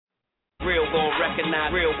Real gon'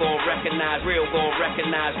 recognize, real gon' recognize, real gon'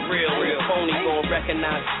 recognize, real, real phony gon'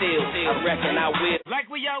 recognize still. I reckon I will. Like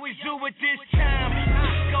we always do at this time,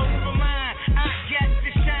 I go for mine, I get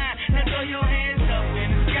to shine. Now throw your hands up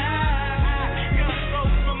in the sky. I go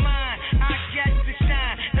for mine, I get to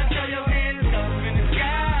shine. Now throw your hands up in the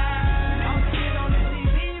sky. I'ma get on the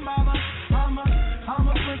TV, mama.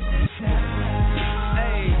 I'ma put this down.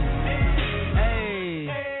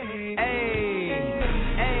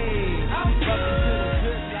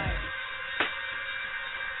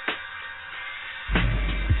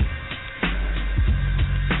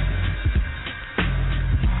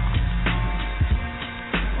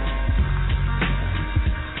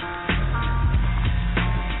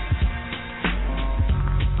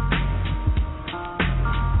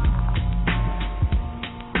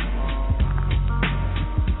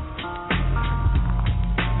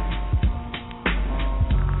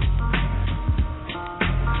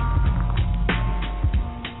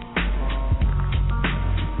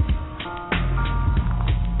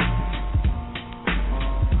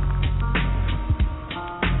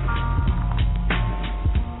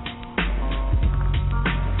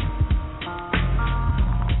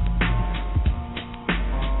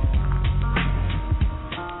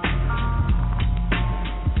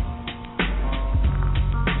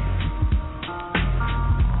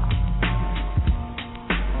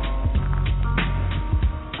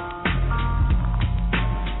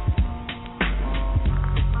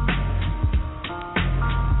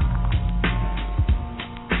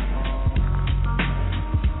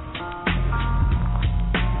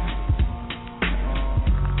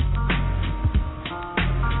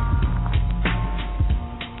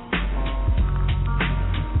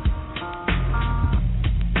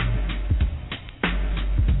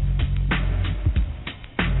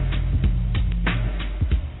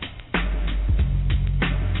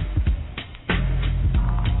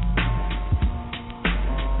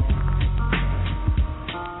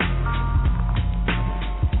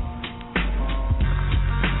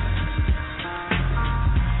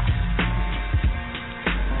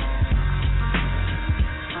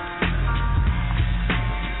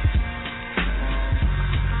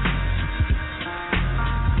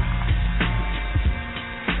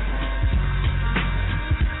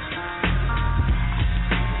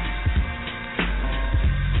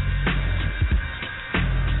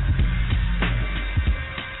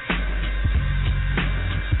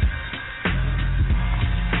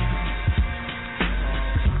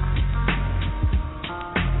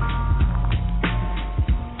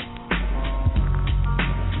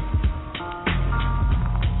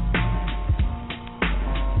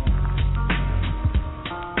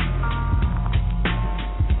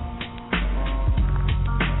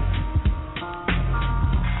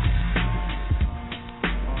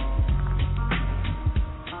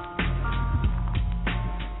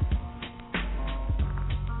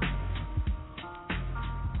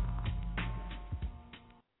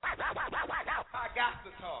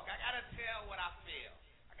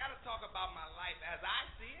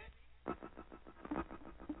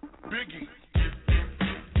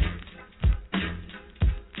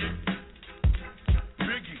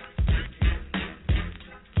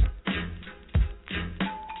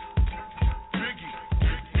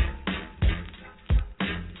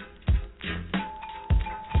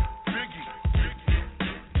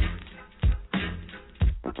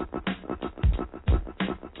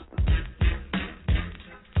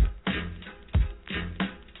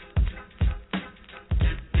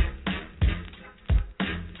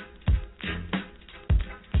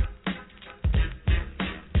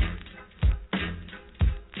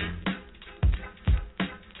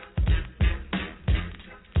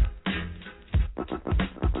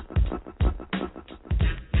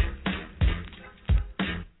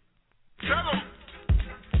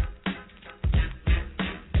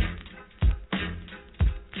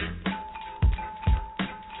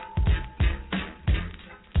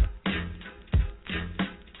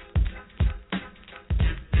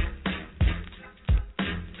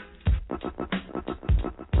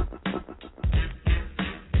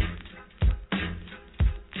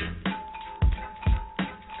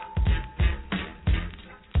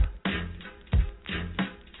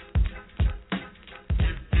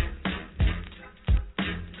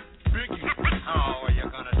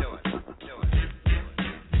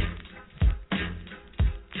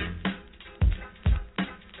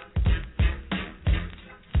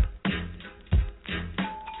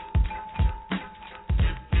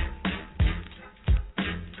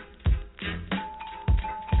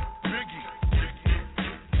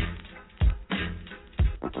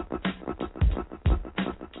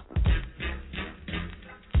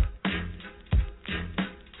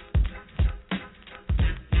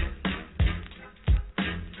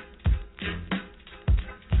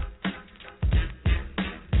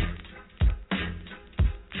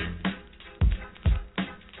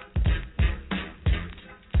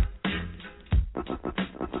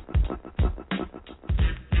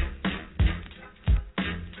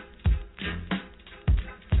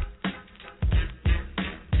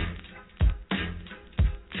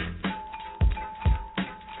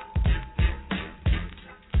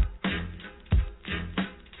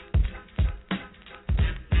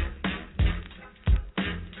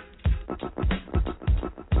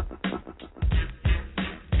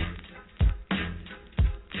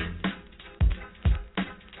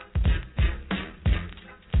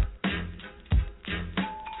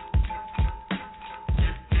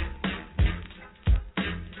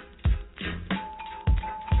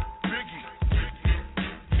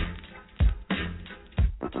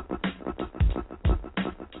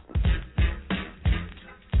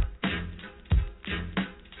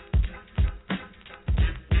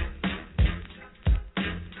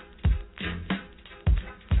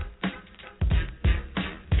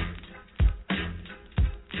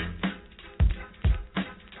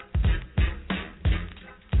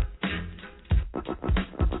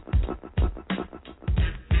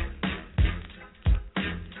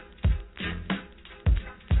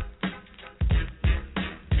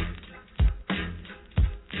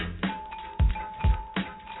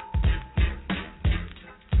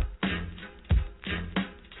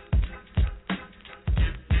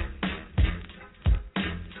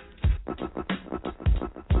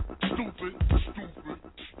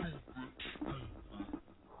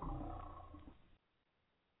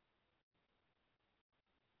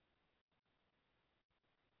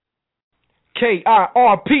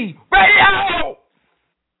 KIRP Radio!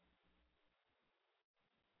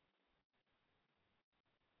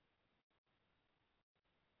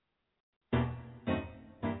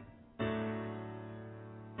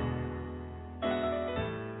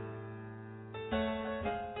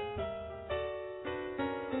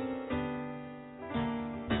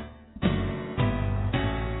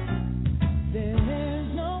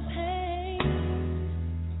 There's no pain,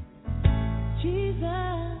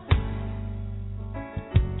 Jesus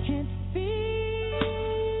can't feel.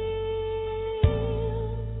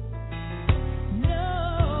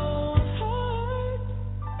 No hurt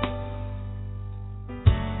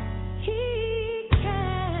He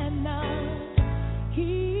cannot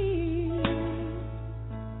heal.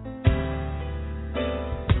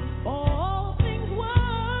 All things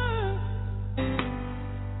work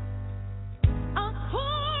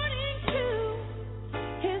according to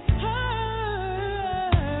His perfect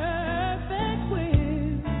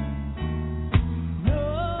will.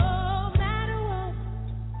 No matter what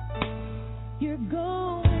you're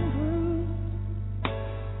going through,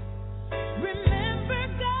 remember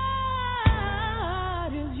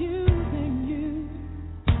God is using you.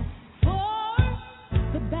 For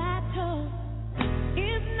the battle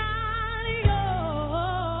is not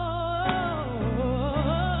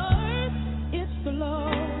yours, it's the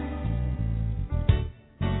Lord.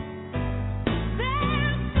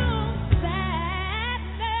 There's no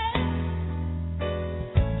sadness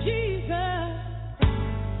Jesus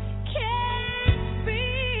can't feel,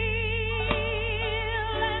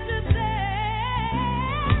 and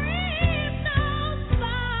there is no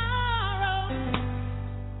sorrow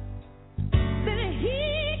that He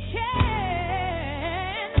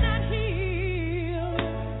cannot heal.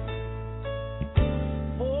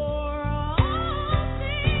 For all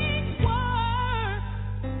things work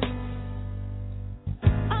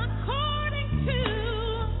according to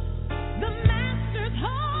the Master's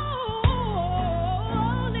holy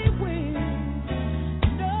will.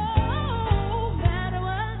 No matter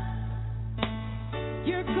what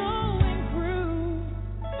you're going through,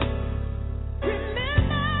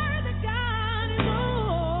 remember that God is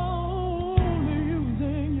only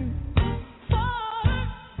using you.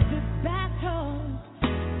 For this battle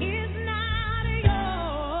is not yours,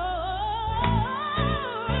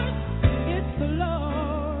 it's the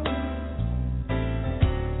Lord.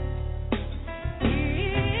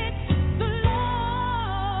 It's the Lord.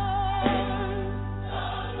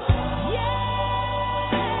 Yes,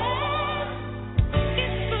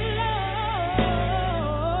 it's the Lord.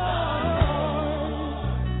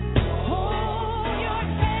 Hold your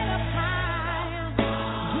head up high.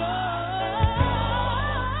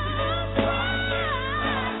 Don't cry.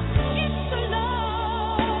 It's the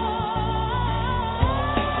Lord.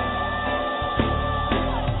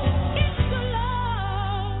 It's the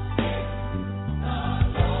Lord.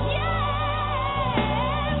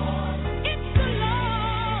 Yes, it's the Lord.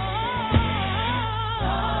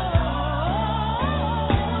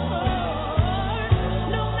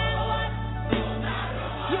 No matter what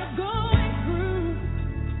you're going through,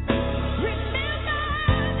 remember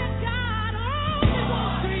that God only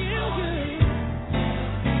wants to use you.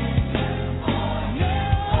 No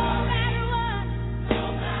matter what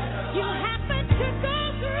you happen to go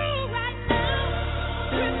through right now,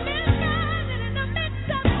 remember that in the midst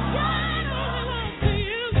of it, God only wants to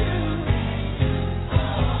use you.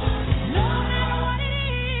 No matter what it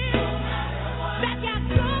is that you're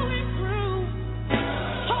going through,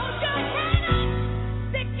 hold your head up,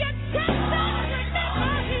 stick your chest out,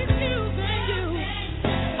 remember He's using you.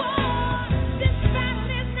 For this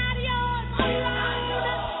battle is not yours alone.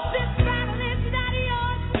 This battle is not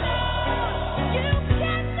yours alone. You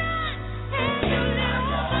cannot handle it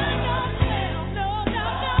all by yourself. No, no,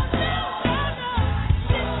 no, no, no, no.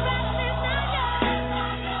 This battle is not yours.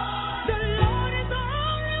 The Lord is the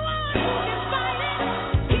only one who can fight it.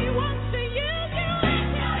 He wants to use you in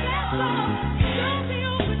your vessel. Don't be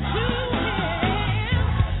open to Him.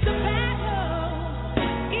 The battle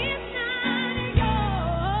is not yours.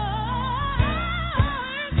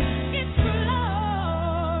 It's the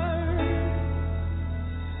Lord.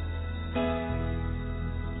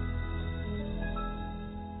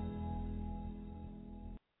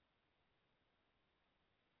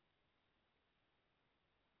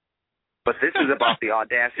 But this is about the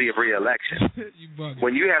audacity of re-election. You bugging.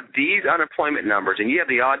 When you have these unemployment numbers and you have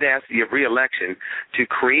the audacity of re-election to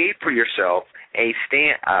create for yourself a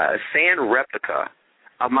sand replica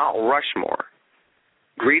of Mount Rushmore,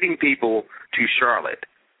 greeting people to Charlotte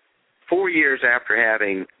 4 years after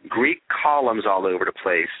having Greek columns all over the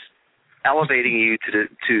place, elevating you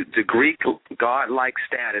to the Greek godlike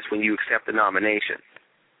status when you accept the nomination.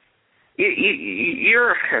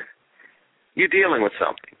 You're dealing with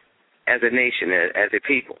something as a nation, as a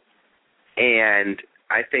people. And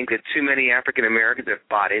I think that too many African Americans have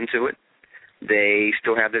bought into it. They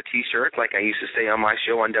still have their T-shirts, like I used to say on my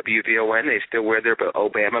show on WVON. They still wear their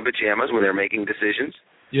Obama pajamas when they're making decisions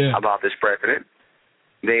about this president.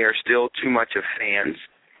 They are still too much of fans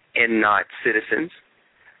and not citizens.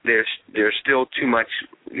 There's still too much,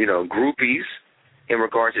 groupies in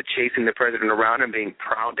regards to chasing the president around and being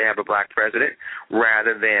proud to have a black president,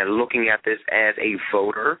 rather than looking at this as a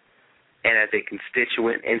voter and as a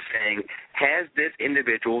constituent and saying, has this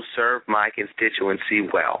individual served my constituency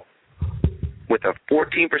well? With a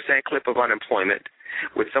 14% clip of unemployment,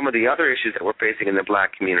 with some of the other issues that we're facing in the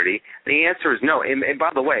black community, the answer is no. And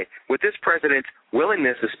by the way, with this president's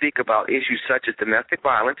willingness to speak about issues such as domestic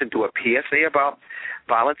violence and do a PSA about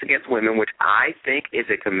violence against women, which I think is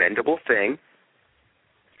a commendable thing,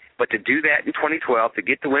 but to do that in 2012, to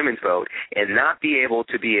get the women's vote, and not be able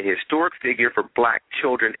to be a historic figure for black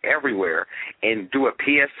children everywhere, and do a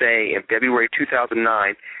PSA in February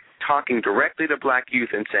 2009, talking directly to black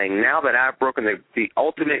youth and saying, now that I've broken the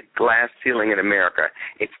ultimate glass ceiling in America,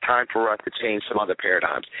 it's time for us to change some other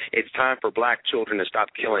paradigms. It's time for black children to stop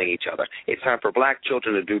killing each other. It's time for black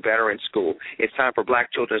children to do better in school. It's time for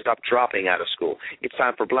black children to stop dropping out of school. It's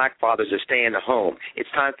time for black fathers to stay in the home.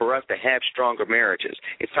 It's time for us to have stronger marriages.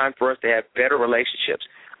 It's time for us to have better relationships.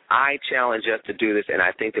 I challenge us to do this, and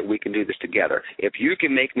I think that we can do this together. If you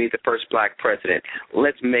can make me the first black president,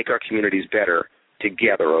 let's make our communities better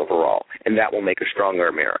together overall, and that will make a stronger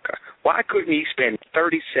America. Why couldn't he spend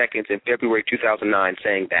 30 seconds in February 2009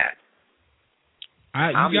 saying that?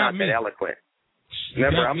 I'm not that eloquent.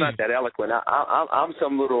 Remember, I'm not that eloquent. I'm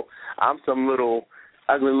some little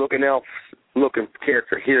ugly-looking elf-looking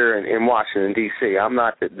character here in Washington, D.C. I'm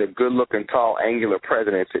not the good-looking, tall, angular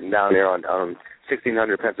president sitting down there on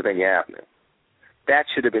 1600 Pennsylvania Avenue. That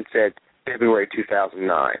should have been said February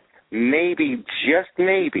 2009. Maybe, just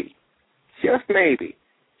maybe,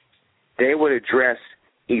 they would address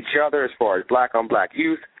each other as far as black-on-black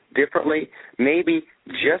youth differently. Maybe,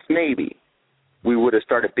 just maybe, we would have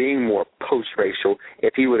started being more post-racial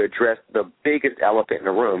if he would address the biggest elephant in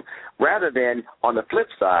the room, rather than, on the flip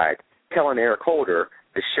side, telling Eric Holder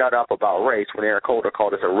to shut up about race when Eric Holder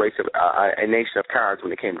called us a nation of cowards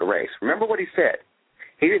when it came to race. Remember what he said?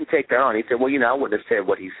 He didn't take that on. He said, well, I wouldn't have said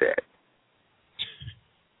what he said.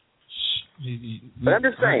 But I'm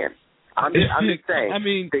just saying. I'm just saying. I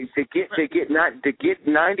mean, to get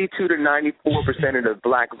 92 to 94% of the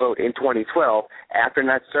black vote in 2012, after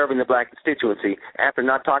not serving the black constituency, after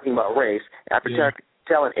not talking about race, after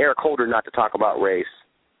telling Eric Holder not to talk about race,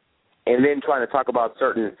 and then trying to talk about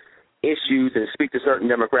certain issues and speak to certain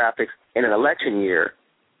demographics in an election year,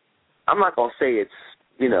 I'm not going to say it's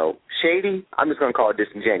shady. I'm just going to call it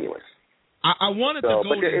disingenuous. I wanted to go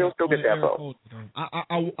but there. He'll still get that vote.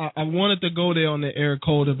 I wanted to go there on the Eric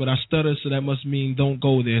Holder, but I stuttered, so that must mean don't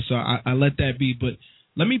go there. So I let that be. But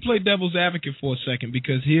let me play devil's advocate for a second,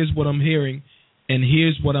 because here's what I'm hearing and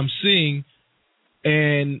here's what I'm seeing,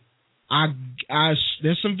 and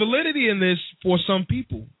there's some validity in this for some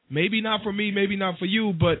people. Maybe not for me, maybe not for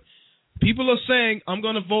you, but people are saying I'm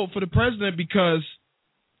going to vote for the president because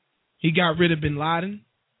he got rid of bin Laden.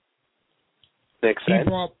 Makes sense.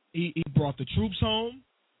 He brought the troops home.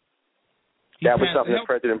 That was something that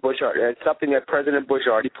President Bush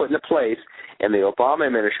already put into place, and the Obama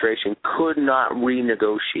administration could not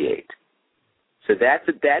renegotiate. So that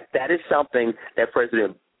is something that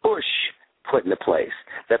President Bush put into place,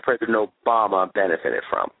 that President Obama benefited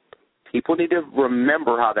from. People need to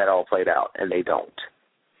remember how that all played out, and they don't.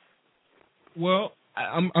 Well,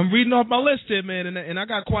 I'm reading off my list here, man, and I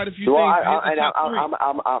got quite a few things.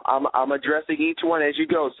 I'm addressing each one as you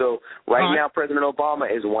go. So now, President Obama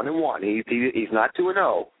is 1-1. He's not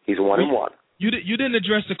 2-0. He's 1-1. You didn't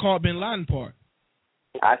address the call bin Laden part.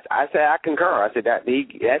 I said I concur. I said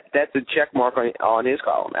that's a check mark on his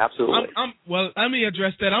column. Absolutely. Well, let me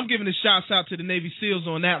address that. I'm giving a shout out to the Navy SEALs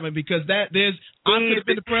on that one, because I could have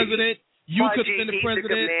been the president. You could have been the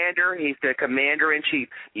president. He's the commander in chief.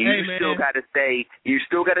 You still got to say,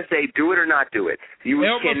 do it or not do it. You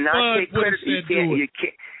cannot take credit. You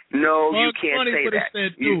can't. No, you can't say that.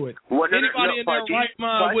 Said do it. Anybody in their right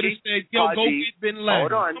mind would have said, "Yo, go get bin Laden."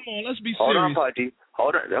 Hold on. Come on, let's be serious.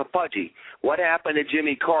 Hold on, Pudgy. What happened to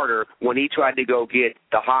Jimmy Carter when he tried to go get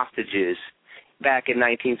the hostages back in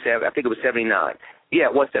 1979? I think it was 79. Yeah,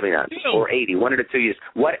 it was 79 Still. or 80, one of the 2 years.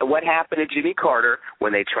 What happened to Jimmy Carter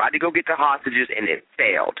when they tried to go get the hostages and it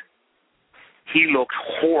failed? He looked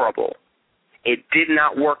horrible. It did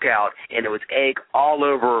not work out, and it was egg all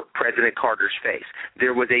over President Carter's face.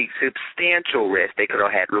 There was a substantial risk. They could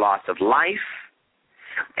have had loss of life,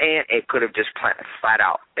 and it could have just flat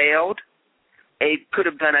out failed. It could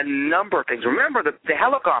have done a number of things. Remember, the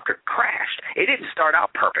helicopter crashed. It didn't start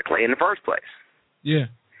out perfectly in the first place. Yeah.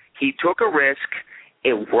 He took a risk.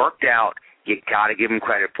 It worked out. You got to give him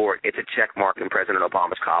credit for it. It's a check mark in President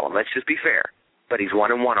Obama's column. Let's just be fair. But he's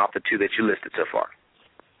 1-1 off the 2 that you listed so far.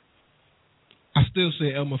 I still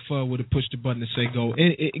say Elmer Fudd would have pushed the button to say go.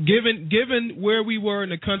 Given where we were in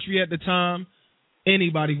the country at the time,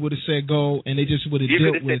 anybody would have said go, and they just would have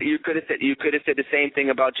dealt with. You could have said the same thing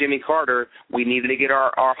about Jimmy Carter. We needed to get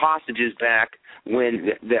our hostages back when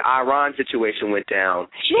the Iran situation went down.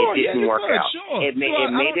 Sure, it didn't work out. Sure. It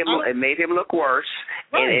made him look worse,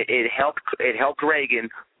 right. And it helped Reagan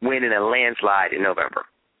win in a landslide in November.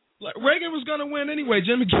 Like, Reagan was going to win anyway.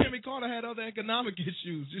 Jimmy Carter had other economic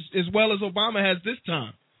issues, just as well as Obama has this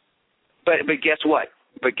time. But guess what?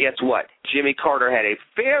 Jimmy Carter had a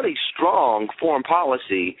fairly strong foreign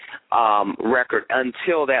policy record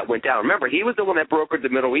until that went down. Remember, he was the one that brokered the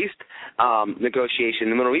Middle East negotiation,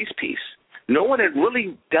 the Middle East peace. No one had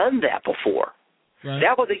really done that before. Right.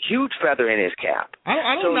 That was a huge feather in his cap.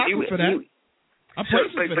 I don't knock him for that. I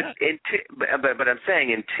praise him for that. But I'm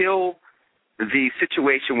saying until the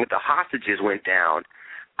situation with the hostages went down,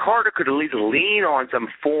 Carter could at least lean on some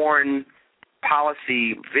foreign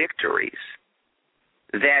policy victories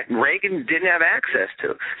that Reagan didn't have access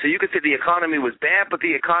to. So you could say the economy was bad, but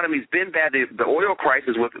the economy's been bad. The oil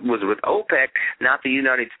crisis was with OPEC, not the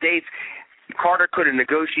United States. Carter could have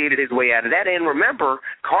negotiated his way out of that. And remember,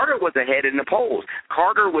 Carter was ahead in the polls.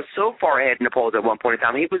 Carter was so far ahead in the polls at one point in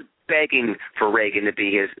time, he was begging for Reagan to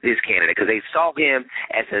be his candidate because they saw him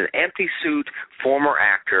as an empty suit former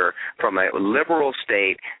actor from a liberal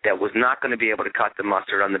state that was not going to be able to cut the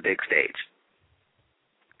mustard on the big stage.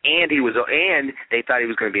 And they thought he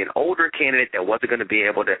was going to be an older candidate that wasn't going to be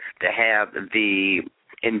able to have the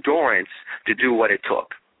endurance to do what it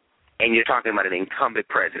took. And you're talking about an incumbent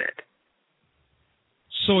president.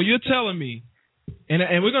 So you're telling me,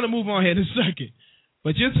 and we're going to move on here in a second,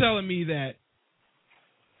 but you're telling me that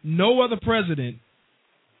no other president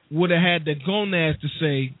would have had the gonads to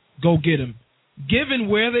say, go get him, given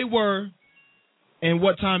where they were and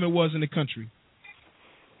what time it was in the country.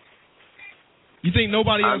 You think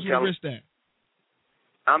nobody else would risk that?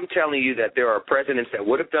 I'm telling you that there are presidents that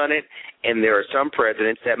would have done it, and there are some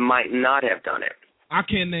presidents that might not have done it. I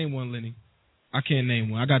can't name one, Lenny. I can't name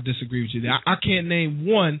one. I got to disagree with you there. I can't name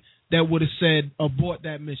one that would have said abort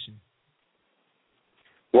that mission.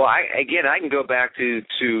 Well, I can go back to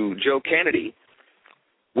Joe Kennedy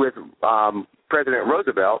with President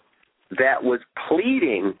Roosevelt that was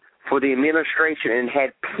pleading for the administration and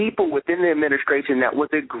had people within the administration that was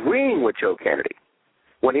agreeing with Joe Kennedy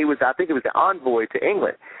when he was, I think it was the envoy to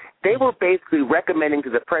England. They were basically recommending to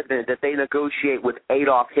the president that they negotiate with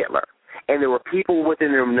Adolf Hitler. And there were people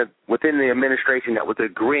within the administration that was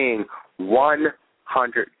agreeing 100%.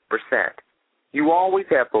 You always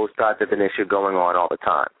have both sides of an issue going on all the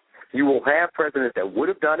time. You will have presidents that would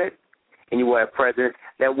have done it, and you will have presidents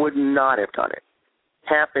that would not have done it.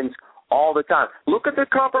 Happens all the time. Look at the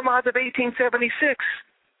Compromise of 1876.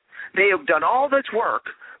 They have done all this work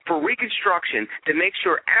for Reconstruction to make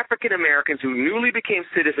sure African Americans who newly became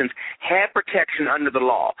citizens had protection under the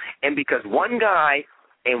law. And because one guy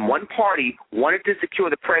and one party wanted to secure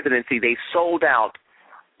the presidency, they sold out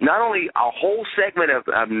not only a whole segment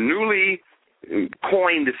of newly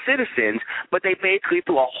coined citizens, but they basically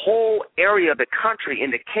threw a whole area of the country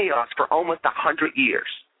into chaos for almost 100 years.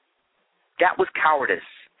 That was cowardice.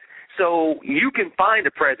 So you can find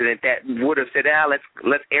a president that would have said,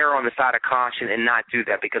 let's err on the side of caution and not do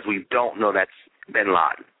that because we don't know that's bin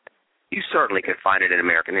Laden. You certainly can find it in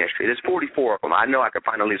American history. There's 44 of them. I know I could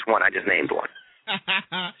find at least one. I just named one.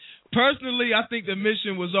 Personally, I think the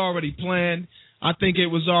mission was already planned. I think it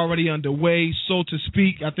was already underway, so to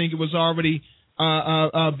speak. I think it was already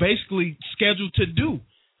basically scheduled to do.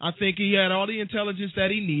 I think he had all the intelligence that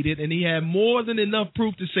he needed, and he had more than enough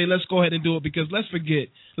proof to say, let's go ahead and do it, because let's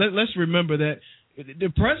remember that the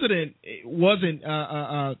president wasn't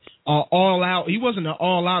all out. He wasn't an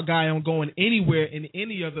all-out guy on going anywhere in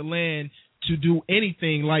any other land to do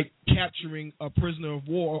anything like capturing a prisoner of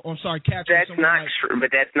war. Capturing. That's not true, but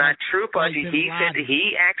that's not true, Pudgy. He said that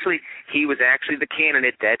he was actually the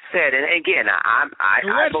candidate that said, and again, I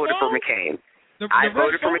voted for McCain. I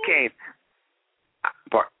voted for McCain.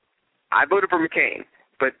 I voted for McCain,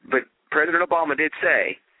 but President Obama did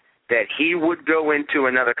say that he would go into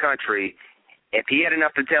another country. If he had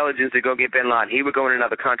enough intelligence to go get bin Laden, he would go in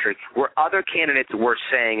another country, where other candidates were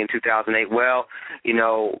saying in 2008, well, you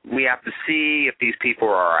know, we have to see if these people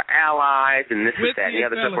are our allies and this and that and the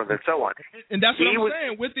other, so forth and so on. And that's what I'm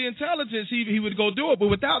saying. With the intelligence, he would go do it, but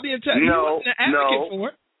without the intelligence, he wasn't an advocate for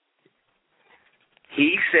it.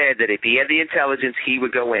 He said that if he had the intelligence, he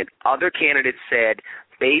would go in. Other candidates said,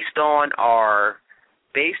 based on our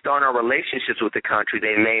relationships with the country,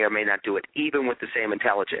 they may or may not do it, even with the same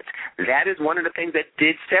intelligence. That is one of the things that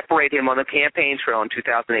did separate him on the campaign trail in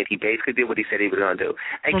 2008. He basically did what he said he was going to do.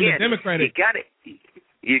 Again,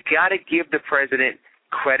 you got to give the president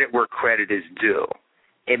credit where credit is due.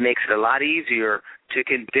 It makes it a lot easier to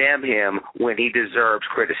condemn him when he deserves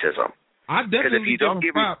criticism. I definitely give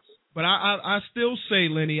him props, but I still say,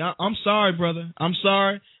 Lenny, I'm sorry, brother. I'm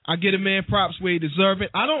sorry. I get a man props where he deserve it.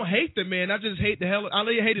 I don't hate the man. I just hate I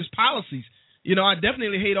hate his policies. You know, I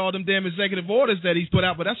definitely hate all them damn executive orders that he's put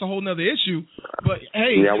out, but that's a whole nother issue. But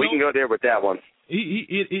hey, yeah, we can go there with that one.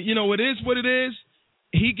 You know, it is what it is.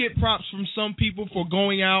 He get props from some people for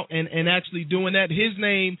going out and actually doing that. His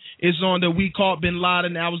name is on the "We Caught Bin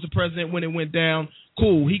Laden. I was the president when it went down."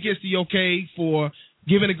 Cool. He gets the okay for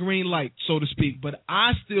giving a green light, so to speak. But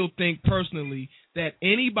I still think personally that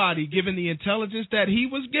anybody, given the intelligence that he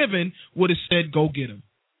was given, would have said, go get him.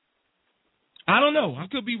 I don't know. I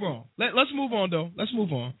could be wrong. Let's move on, though. Let's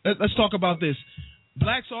move on. Let's talk about this.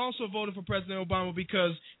 Blacks also voted for President Obama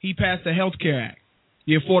because he passed the Health Care Act,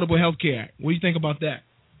 the Affordable Health Care Act. What do you think about that?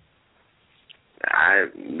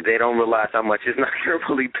 They don't realize how much it's not going to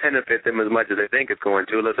really benefit them as much as they think it's going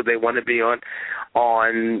to, unless they want to be on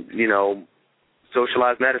you know,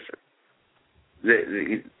 socialized medicine.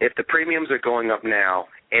 If the premiums are going up now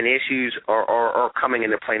and issues are coming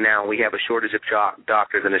into play now, we have a shortage of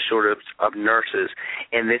doctors and a shortage of nurses,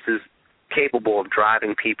 and this is capable of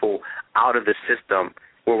driving people out of the system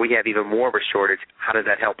where we have even more of a shortage, how does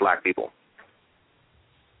that help black people?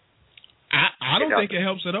 I don't think it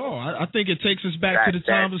helps at all. I think it takes us back to the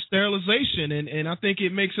time of sterilization, and I think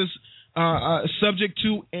it makes us subject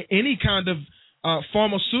to any kind of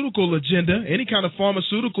pharmaceutical agenda, any kind of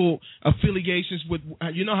pharmaceutical affiliations with,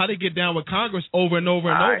 you know how they get down with Congress over and over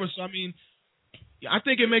and over. So, I mean, I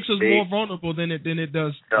think it makes us more vulnerable than it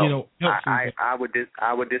does, you know, helpful.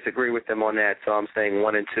 I would disagree with them on that, so I'm saying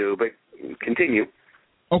 1 and 2, but continue.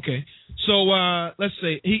 Okay. So let's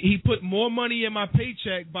say he put more money in my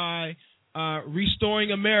paycheck by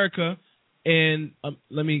restoring America and I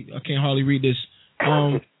can't hardly read this.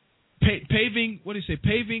 Paving, what do you say?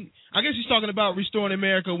 Paving, I guess he's talking about restoring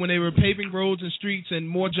America when they were paving roads and streets and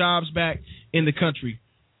more jobs back in the country.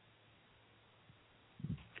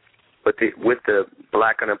 But with the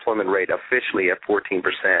black unemployment rate officially at 14%,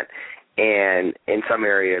 and in some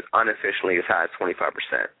areas unofficially as high as 25%.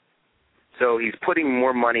 So he's putting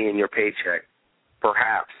more money in your paycheck,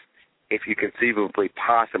 perhaps, if you conceivably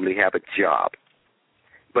possibly have a job.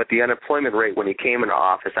 But the unemployment rate when he came into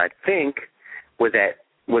office, I think, was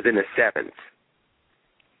in the 7s.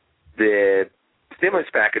 The stimulus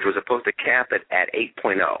package was supposed to cap it at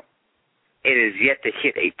 8.0. It is yet to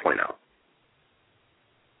hit 8.0.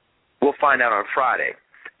 We'll find out on Friday,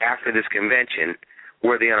 after this convention,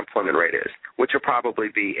 where the unemployment rate is, which will probably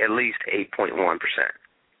be at least 8.1%.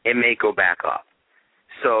 It may go back up.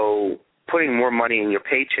 So putting more money in your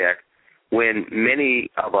paycheck when many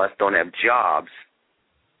of us don't have jobs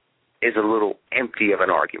is a little empty of an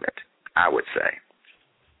argument, I would say.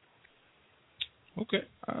 Okay,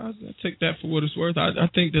 I'll take that for what it's worth. I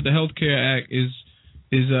think that the Health Care Act is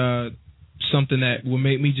something that will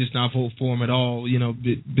make me just not vote for him at all. You know,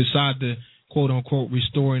 beside the quote unquote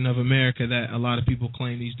restoring of America that a lot of people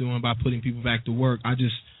claim he's doing by putting people back to work.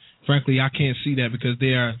 Frankly, I can't see that because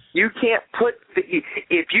they are. You can't put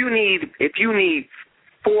if you need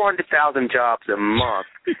 400,000 jobs a month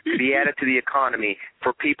to be added to the economy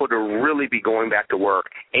for people to really be going back to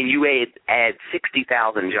work, and you add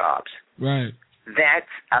 60,000 jobs. Right. That's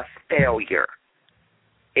a failure.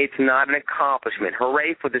 It's not an accomplishment.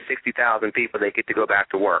 Hooray for the 60,000 people that get to go back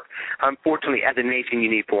to work. Unfortunately, as a nation, you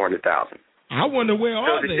need 400,000. I wonder where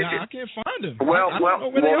are they? I can't find them. Well,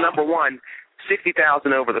 number one,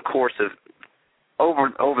 60,000 over the course of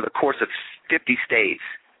 50 states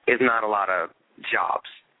is not a lot of jobs.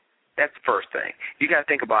 That's the first thing. You got to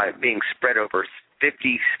think about it being spread over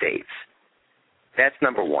 50 states. That's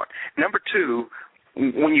number one. Number two,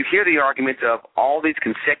 when you hear the arguments of all these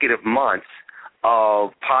consecutive months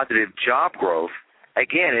of positive job growth,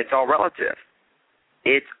 again, it's all relative.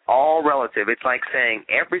 It's all relative. It's like saying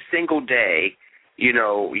every single day, you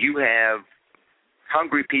know, you have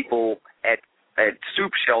hungry people at at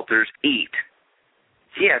soup shelters eat.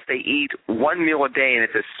 Yes, they eat one meal a day, and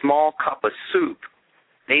it's a small cup of soup.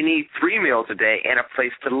 They need 3 meals a day and a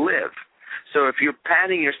place to live. So if you're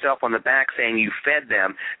patting yourself on the back saying you fed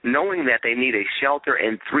them, knowing that they need a shelter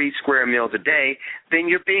and 3 square meals a day, then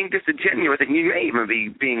you're being disingenuous, and you may even be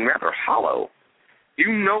being rather hollow.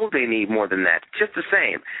 You know they need more than that, just the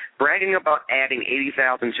same. Bragging about adding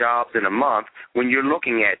 80,000 jobs in a month when you're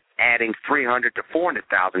looking at adding 300 to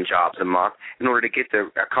 400,000 jobs a month in order to get the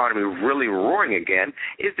economy really roaring again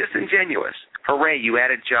is disingenuous. Hooray, you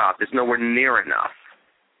added jobs. It's nowhere near enough.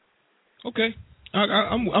 Okay.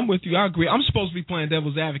 I'm with you. I agree. I'm supposed to be playing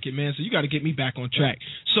devil's advocate, man, so you got to get me back on track.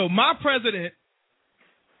 So my president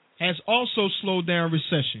has also slowed down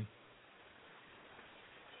recession.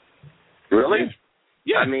 Really?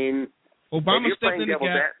 Yeah. I mean, Obama stepped in the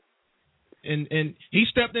gap, and and he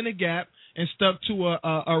stepped in the gap and stuck to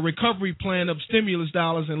a recovery plan of stimulus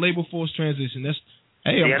dollars and labor force transition. That's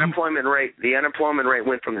the unemployment rate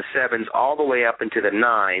went from the 7s all the way up into the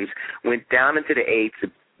 9s, went down into the 8s,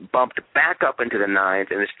 bumped back up into the 9s,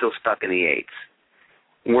 and is still stuck in the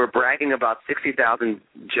 8s. We're bragging about 60,000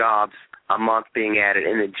 jobs a month being added,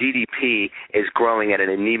 and the GDP is growing at an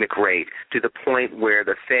anemic rate to the point where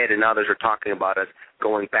the Fed and others are talking about us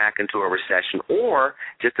going back into a recession. Or,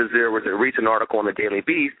 just as there was a recent article in the Daily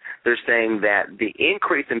Beast, they're saying that the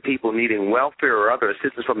increase in people needing welfare or other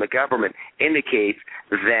assistance from the government indicates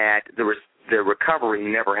that the recovery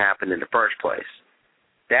never happened in the first place.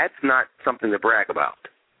 That's not something to brag about.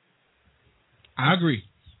 I agree.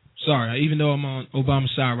 Sorry, even though I'm on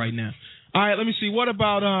Obama's side right now. All right, let me see. What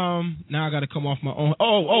about now I got to come off my own.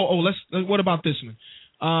 What about this one?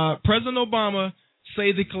 President Obama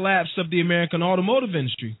say the collapse of the American automotive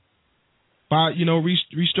industry by,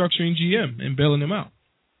 restructuring GM and bailing them out.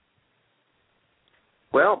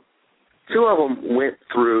 Well, 2 of them went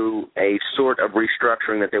through a sort of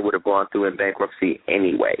restructuring that they would have gone through in bankruptcy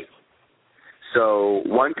anyway. So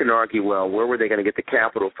one can argue, well, where were they going to get the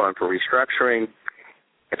capital fund for restructuring?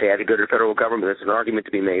 If they had to go to the federal government, there's an argument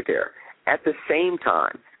to be made there. At the same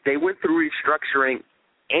time, they went through restructuring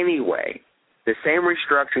anyway, the same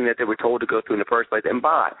restructuring that they were told to go through in the first place. And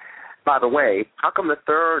by the way, how come the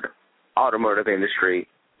third automotive industry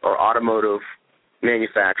or automotive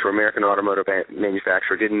manufacturer, American automotive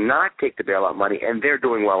manufacturer, did not take the bailout money, and they're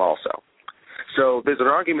doing well also? So there's an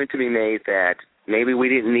argument to be made that maybe we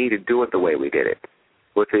didn't need to do it the way we did it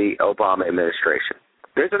with the Obama administration.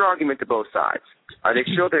 There's an argument to both sides. Are they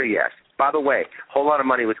still there? Yes. By the way, a whole lot of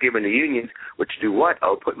money was given to unions, which do what?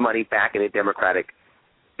 Oh, put money back in the Democratic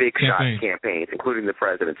big shot campaigns, including the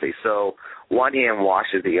presidency. So one hand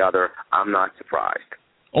washes the other. I'm not surprised.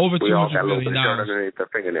 Over we all $200 got a little million. bit of dirt underneath their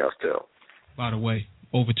fingernails too. By the way,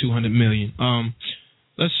 over $200 million.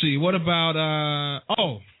 Let's see. What about?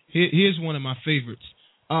 Here's one of my favorites.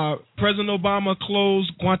 President Obama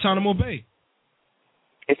closed Guantanamo Bay.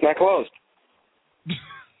 It's not closed.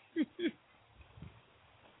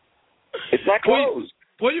 It's not closed.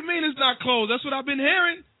 What do you mean it's not closed? That's what I've been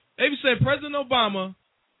hearing. They said President Obama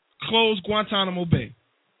closed Guantanamo Bay.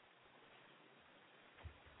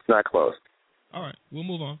 It's not closed. All right, we'll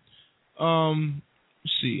move on.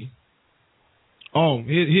 Let's see. Oh,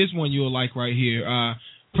 here's one you'll like right here.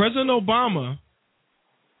 President Obama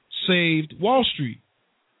saved Wall Street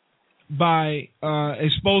by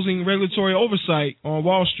exposing regulatory oversight on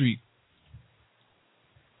Wall Street.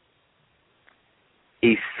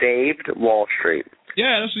 He saved Wall Street.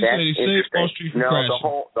 Yeah, that's what he said. He saved Wall Street from crashing.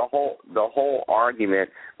 The whole argument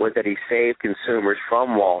was that he saved consumers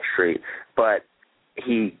from Wall Street, but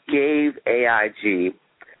he gave AIG,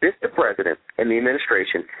 the president and the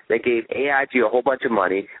administration, they gave AIG a whole bunch of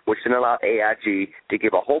money, which then allowed AIG to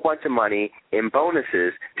give a whole bunch of money in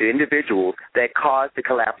bonuses to individuals that caused the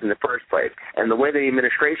collapse in the first place. And the way the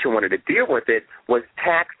administration wanted to deal with it was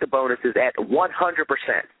tax the bonuses at 100%.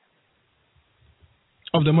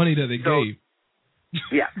 Of the money that they gave.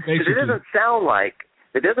 Yeah. So it doesn't sound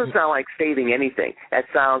like saving anything. That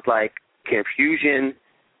sounds like confusion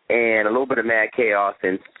and a little bit of mad chaos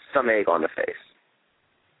and some egg on the face.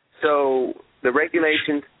 So the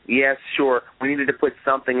regulations, yes, sure, we needed to put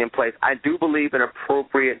something in place. I do believe in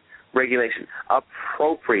appropriate regulation.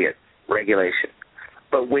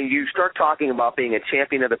 But when you start talking about being a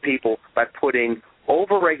champion of the people by putting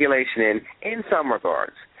over-regulation in some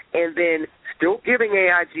regards, and then still giving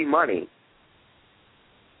AIG money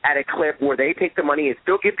at a clip where they take the money and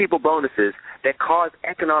still give people bonuses that cause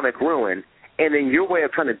economic ruin, and then your way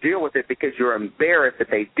of trying to deal with it because you're embarrassed that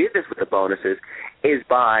they did this with the bonuses is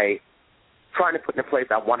by trying to put in place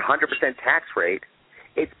a 100% tax rate.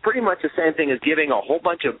 It's pretty much the same thing as giving a whole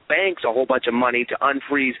bunch of banks a whole bunch of money to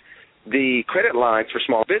unfreeze the credit lines for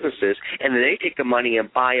small businesses, and then they take the money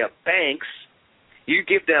and buy up banks. You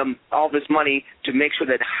give them all this money to make sure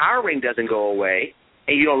that hiring doesn't go away,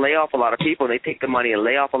 and you don't lay off a lot of people, and they take the money and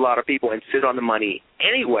lay off a lot of people and sit on the money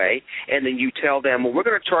anyway, and then you tell them, well, we're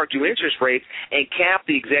going to charge you interest rates and cap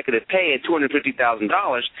the executive pay at $250,000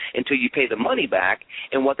 until you pay the money back.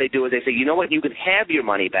 And what they do is they say, you know what, you can have your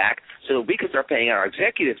money back so that we can start paying our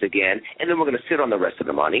executives again, and then we're going to sit on the rest of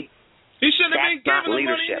the money. He shouldn't have been That's giving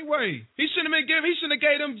them leadership. money anyway. He shouldn't have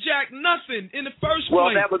gave them Jack nothing in the first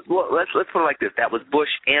Well, place. let's put it like this. That was Bush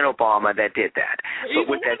and Obama that did that. But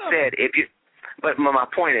with that said, But my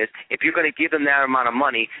point is, if you're going to give them that amount of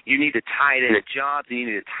money, you need to tie it into jobs and you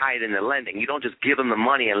need to tie it into lending. You don't just give them the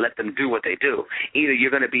money and let them do what they do. Either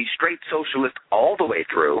you're going to be straight socialist all the way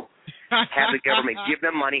through, have the government give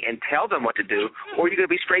them money and tell them what to do, or you're going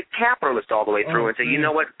to be straight capitalist all the way through and say, you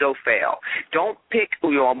know what, go fail. Don't pick,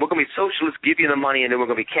 we're going to be socialist, give you the money, and then we're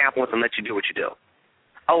going to be capitalist and let you do what you do.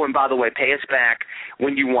 Oh, and by the way, pay us back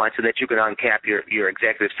when you want so that you can uncap your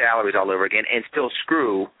executive salaries all over again and still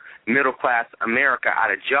screw middle-class America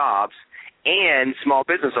out of jobs and small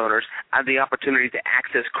business owners have the opportunity to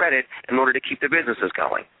access credit in order to keep their businesses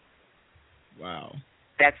going. Wow.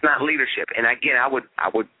 That's not leadership. And again, I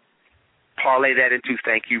would parlay that into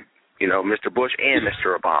thank you, Mr. Bush and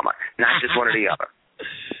Mr. Obama, not just one or the other.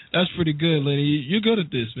 That's pretty good, Lenny. You're good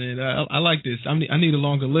at this, man. I like this. I need a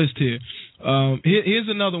longer list here. Here's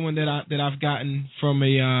another one that I've gotten from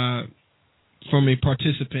a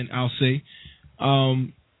participant, I'll say.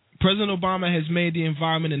 President Obama has made the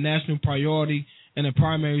environment a national priority and a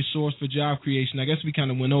primary source for job creation. I guess we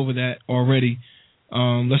kind of went over that already.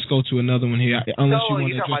 Let's go to another one here. Unless you want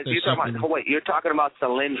to address that separately. Wait, you're talking about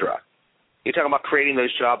Solyndra. You're talking about creating those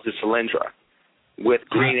jobs at Solyndra with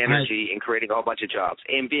green energy and creating a whole bunch of jobs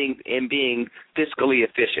and being fiscally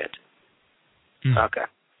efficient. Okay.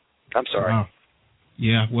 I'm sorry. Wow.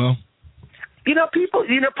 Yeah, well. Pudgy,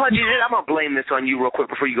 I'm going to blame this on you real quick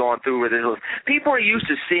before you go on through with it. People are used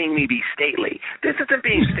to seeing me be stately. This isn't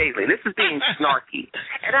being stately. This is being snarky.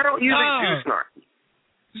 And I don't usually do snarky.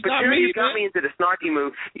 But here you got me into the snarky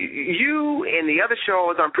move. You and the other show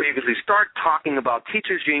I was on previously start talking about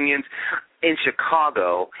teachers' unions in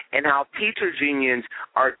Chicago and how teachers' unions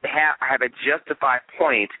have a justified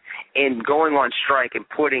point in going on strike and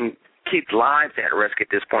putting kids' lives at risk at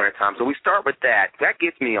this point in time. So we start with that. That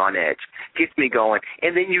gets me on edge, gets me going,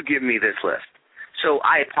 and then you give me this list. So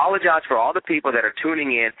I apologize for all the people that are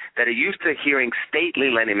tuning in that are used to hearing stately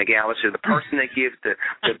Lenny McAllister, the person that gives the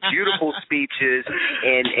beautiful speeches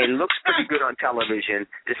and looks pretty good on television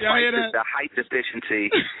despite the height deficiency.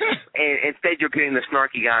 And instead you're getting the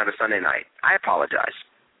snarky guy on a Sunday night. I apologize.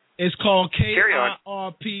 It's called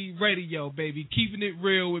KIRP Radio, baby. Keeping it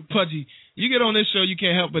real with Pudgy. You get on this show, you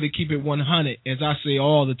can't help but to keep it 100, as I say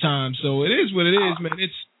all the time. So it is what it is, man.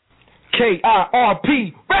 It's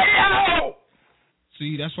KIRP Radio!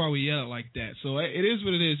 See, that's why we yell it like that. So it is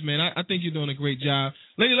what it is, man. I think you're doing a great job.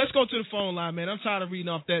 Lenny, let's go to the phone line, man. I'm tired of reading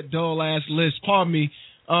off that dull-ass list. Pardon me.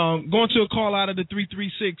 Going to a call out of the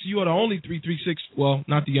 336. You are the only 336. Well,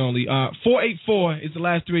 not the only. 484 is the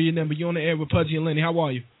last three of your number. You're on the air with Pudgy and Lenny. How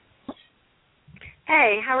are you?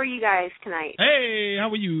 Hey, how are you guys tonight? Hey, how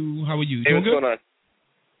are you? Hey, what's going on?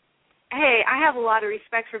 Hey, I have a lot of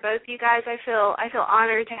respect for both of you guys. I feel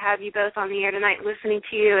honored to have you both on the air tonight listening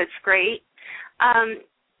to you. It's great. I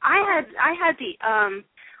had the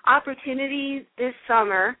opportunity this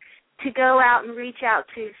summer to go out and reach out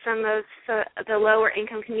to some of the lower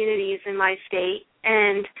income communities in my state,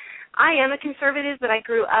 and I am a conservative, but I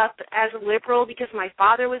grew up as a liberal because my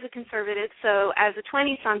father was a conservative. So as a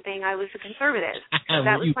 20-something, I was a conservative. So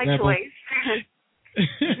that was my choice.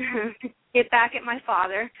 Get back at my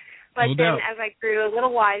father. But then as I grew a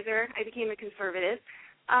little wiser, I became a conservative.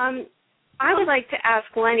 I would like to ask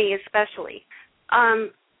Lenny especially.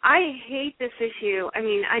 I hate this issue. I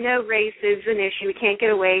mean, I know race is an issue. We can't get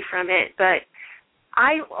away from it. But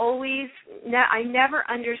I never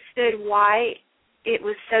understood why it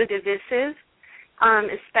was so divisive,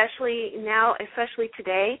 especially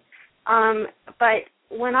today. But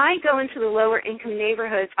when I go into the lower income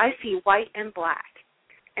neighborhoods, I see white and black.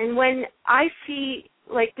 And when I see,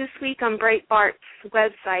 like this week on Breitbart's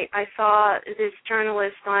website, I saw this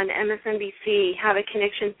journalist on MSNBC have a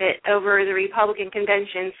connection fit over the Republican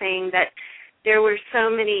convention saying that there were so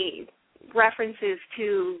many references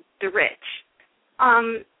to the rich.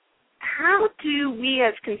 How do we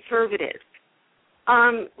as conservatives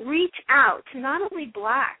reach out to not only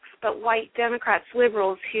blacks but white Democrats,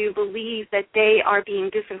 liberals who believe that they are being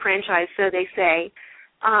disenfranchised, so they say,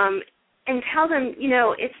 and tell them,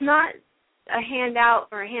 it's not a handout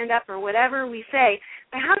or a hand up or whatever we say,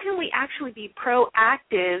 but how can we actually be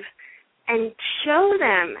proactive and show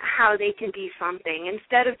them how they can be something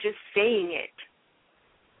instead of just saying it?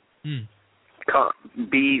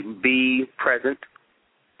 Be present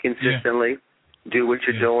consistently. Yeah. Do what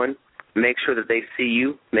you're doing. Make sure that they see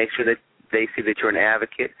you. Make sure that they see that you're an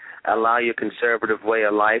advocate. Allow your conservative way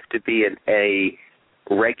of life to be a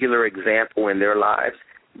regular example in their lives.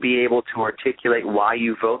 Be able to articulate why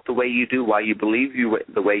you vote the way you do, why you believe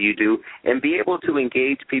the way you do, and be able to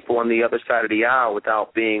engage people on the other side of the aisle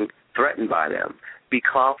without being threatened by them. Be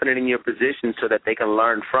confident in your position so that they can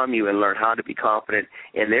learn from you and learn how to be confident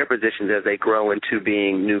in their positions as they grow into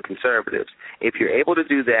being new conservatives. If you're able to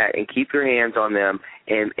do that and keep your hands on them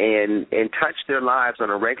and touch their lives on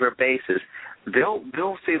a regular basis,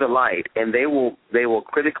 they'll see the light, and they will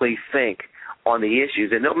critically think on the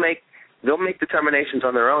issues, and they'll make determinations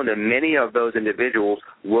on their own, and many of those individuals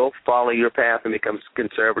will follow your path and become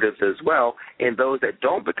conservatives as well, and those that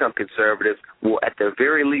don't become conservatives will at the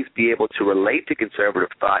very least be able to relate to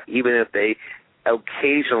conservative thought, even if they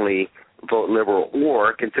occasionally vote liberal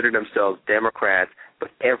or consider themselves Democrats,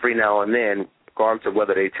 but every now and then, regardless of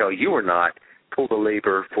whether they tell you or not, pull the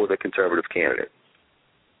lever for the conservative candidate.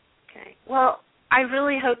 Okay. Well, I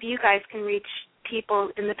really hope you guys can reach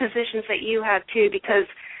people in the positions that you have, too, because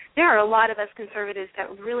there are a lot of us conservatives that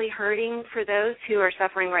are really hurting for those who are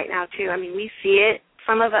suffering right now, too. I mean, we see it.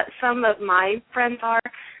 Some of my friends are,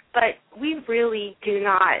 but we really do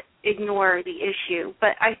not ignore the issue.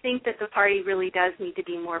 But I think that the party really does need to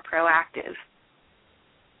be more proactive.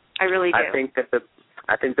 I really do.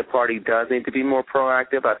 I think the party does need to be more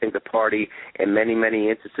proactive. I think the party, in many, many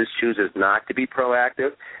instances, chooses not to be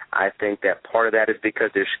proactive. I think that part of that is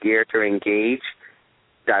because they're scared to engage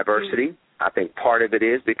diversity. Mm-hmm. I think part of it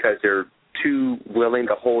is because they're too willing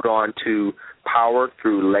to hold on to power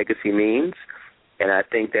through legacy means. And I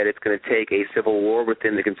think that it's going to take a civil war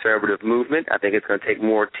within the conservative movement. I think it's going to take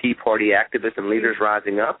more Tea Party activists and leaders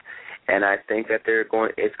rising up. And I think that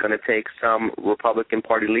it's going to take some Republican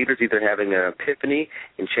Party leaders either having an epiphany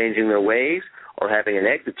and changing their ways or having an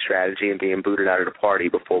exit strategy and being booted out of the party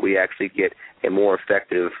before we actually get a more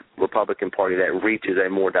effective Republican Party that reaches a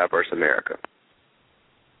more diverse America.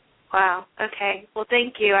 Wow. Okay. Well,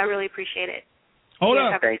 thank you. I really appreciate it. Hold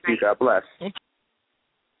up. Thank you. God bless. Okay.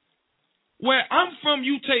 Where I'm from,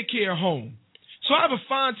 you take care of home. So I have a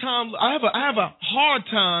fine time. I have a hard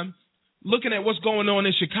time looking at what's going on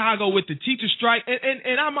in Chicago with the teacher strike.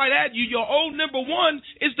 And I might add you, your old number one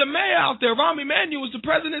is the mayor out there. Rahm Emanuel is the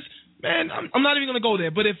president. Man, I'm not even going to go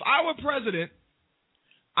there. But if I were president,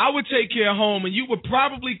 I would take care of home, and you would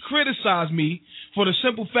probably criticize me for the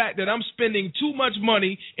simple fact that I'm spending too much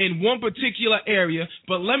money in one particular area.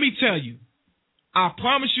 But let me tell you, I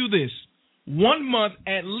promise you this, 1 month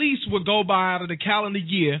at least would go by out of the calendar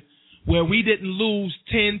year where we didn't lose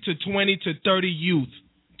 10 to 20 to 30 youth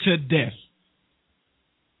to death.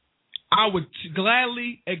 I would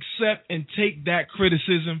gladly accept and take that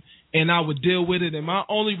criticism, and I would deal with it. And my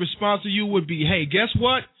only response to you would be, hey, guess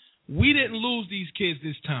what? We didn't lose these kids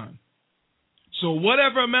this time. So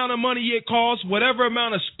whatever amount of money it costs, whatever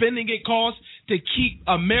amount of spending it costs to keep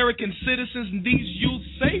American citizens and these youth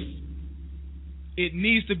safe, it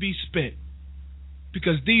needs to be spent.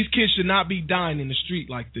 Because these kids should not be dying in the street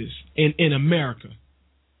like this in America.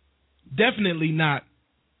 Definitely not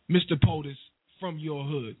Mr. POTUS from your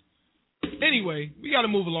hood. Anyway, we got to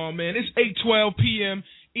move along, man. It's 8:12 p.m.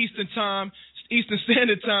 Eastern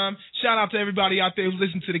Standard Time. Shout out to everybody out there who's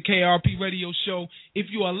listening to the KRP radio show. If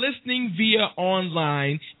you are listening via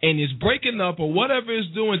online and it's breaking up or whatever it's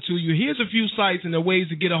doing to you, here's a few sites and the ways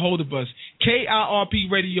to get a hold of us.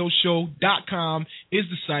 KIRPradioshow.com is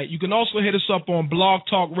the site. You can also hit us up on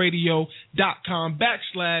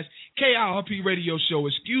blogtalkradio.com/KIRP Radio Show.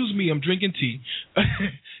 Excuse me, I'm drinking tea.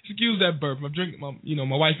 Excuse that burp. I'm drinking. My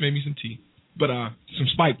wife made me some tea, but some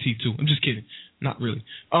spiked tea too. I'm just kidding. Not really.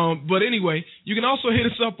 But anyway, you can also hit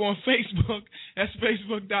us up on Facebook. That's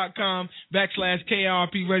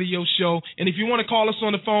facebook.com/KIRP Radio Show. And if you want to call us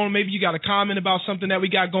on the phone, maybe you got a comment about something that we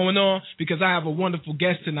got going on, because I have a wonderful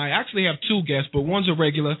guest tonight. I actually have two guests, but one's a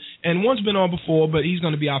regular, and one's been on before, but he's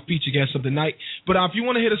going to be our feature guest of the night. But if you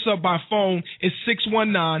want to hit us up by phone, it's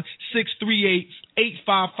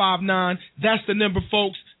 619-638-8559. That's the number,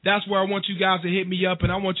 folks. That's where I want you guys to hit me up,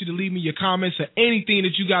 and I want you to leave me your comments or anything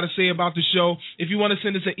that you got to say about the show. If you want to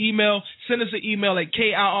send us an email at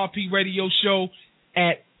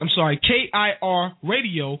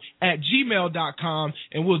KIRradio@gmail.com,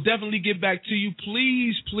 and we'll definitely get back to you.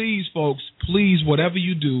 Please, folks, please, whatever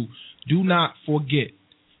you do, do not forget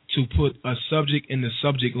to put a subject in the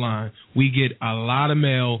subject line. We get a lot of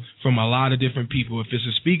mail from a lot of different people. If it's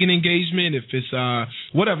a speaking engagement, if it's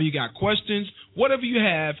whatever, you got questions, whatever you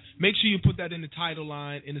have, make sure you put that in the title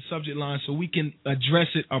line, in the subject line, so we can address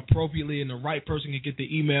it appropriately and the right person can get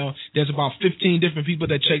the email. There's about 15 different people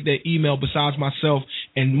that check their email besides myself,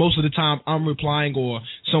 and most of the time I'm replying or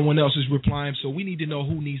someone else is replying, so we need to know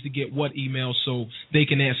who needs to get what email so they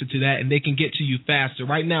can answer to that and they can get to you faster.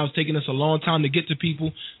 Right now it's taking us a long time to get to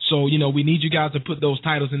people, so, we need you guys to put those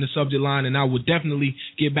titles in the subject line, and I will definitely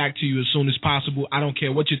get back to you as soon as possible. I don't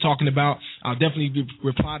care what you're talking about. I'll definitely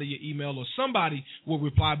reply to your email, or somebody will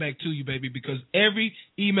reply back to you, baby, because every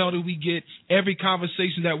email that we get, every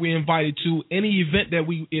conversation that we're invited to, any event that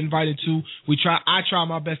we invited to, I try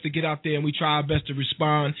my best to get out there, and we try our best to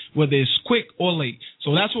respond, whether it's quick or late.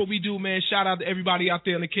 So that's what we do, man. Shout out to everybody out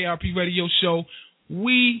there on the KRP Radio Show.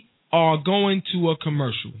 We are going to a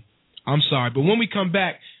commercial. I'm sorry, but when we come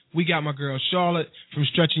back, we got my girl Charlotte from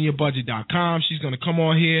StretchingYourBudget.com. She's going to come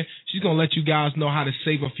on here. She's going to let you guys know how to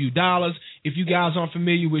save a few dollars. If you guys aren't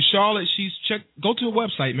familiar with Charlotte, go to her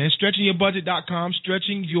website, man, StretchingYourBudget.com,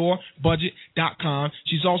 StretchingYourBudget.com.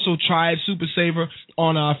 She's also Triad Super Saver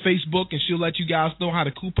on Facebook, and she'll let you guys know how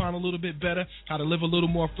to coupon a little bit better, how to live a little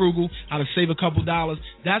more frugal, how to save a couple dollars.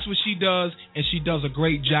 That's what she does, and she does a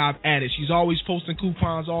great job at it. She's always posting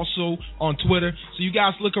coupons also on Twitter. So you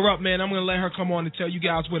guys look her up, man. I'm going to let her come on and tell you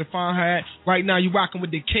guys where to find her at. Right now, you're rocking with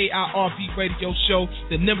the KIRP Radio Show,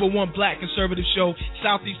 the #1 black conservative show,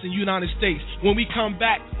 Southeastern United States. When we come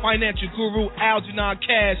back, financial guru Algernon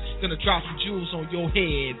Cash gonna drop some jewels on your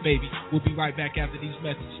head, baby. We'll be right back after these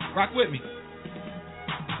messages. Rock with me.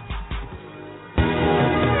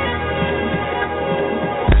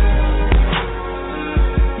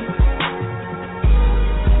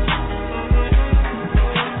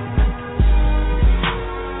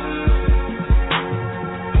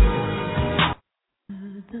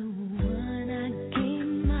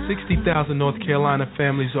 60,000 North Carolina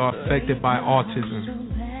families are affected by autism.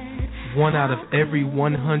 1 out of every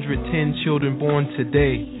 110 children born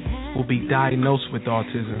today will be diagnosed with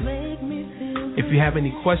autism. If you have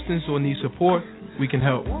any questions or need support, we can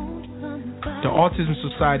help. The Autism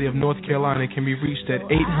Society of North Carolina can be reached at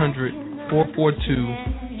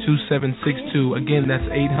 800-442-2762. Again, that's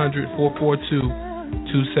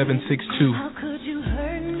 800-442-2762.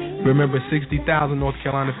 Remember, 60,000 North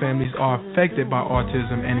Carolina families are affected by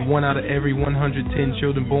autism, and 1 out of every 110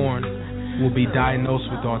 children born will be diagnosed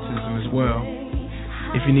with autism as well.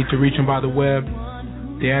 If you need to reach them by the web,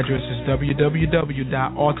 the address is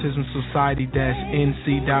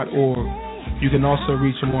www.autismsociety-nc.org. You can also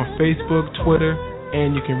reach them on Facebook, Twitter,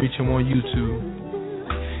 and you can reach them on YouTube.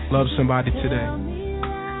 Love somebody today.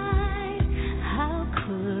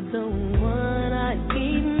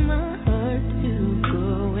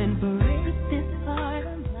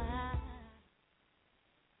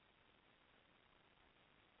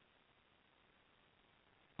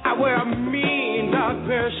 I wear a mean dark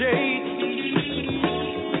pair of shades,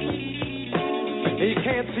 and you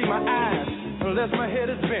can't see my eyes unless my head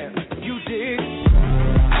is bent. You dig?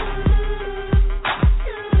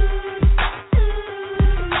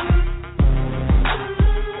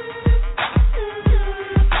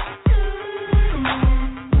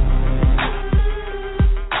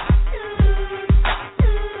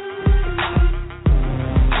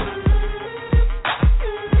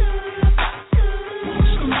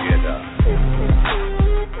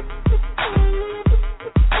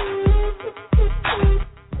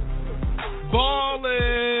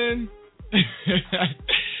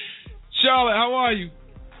 Charlotte, how are you?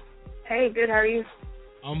 Hey, good. How are you?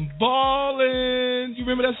 I'm ballin'. You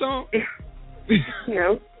remember that song?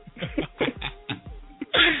 No.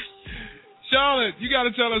 Charlotte, you got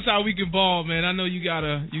to tell us how we can ball, man. I know you got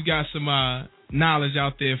some knowledge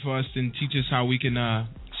out there for us and teach us how we can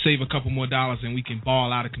save a couple more dollars and we can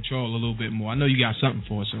ball out of control a little bit more. I know you got something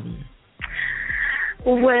for us over there.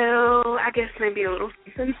 Well, I guess maybe a little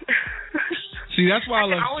something. See, that's why I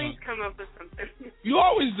love you. I always come up with something. You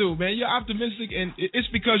always do, man. You're optimistic, and it's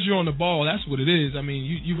because you're on the ball. That's what it is. I mean,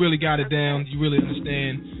 you really got it down. You really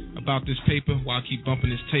understand about this paper. While I keep bumping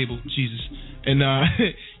this table, Jesus. And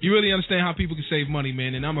you really understand how people can save money,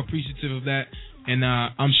 man, and I'm appreciative of that. And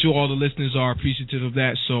I'm sure all the listeners are appreciative of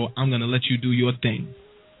that, so I'm going to let you do your thing.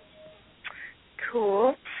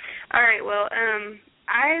 Cool. All right, well,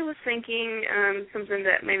 I was thinking something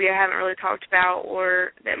that maybe I haven't really talked about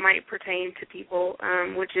or that might pertain to people,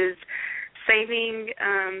 which is saving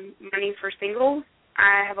money for singles.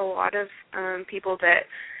 I have a lot of people that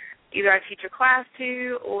either I teach a class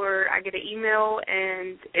to or I get an email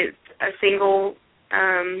and it's a single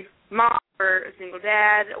mom or a single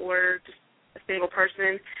dad or just a single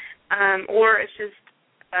person, or it's just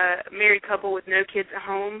a married couple with no kids at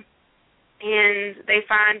home, and they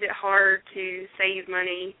find it hard to save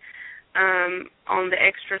money on the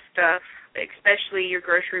extra stuff, especially your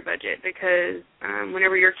grocery budget, because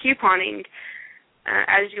whenever you're couponing,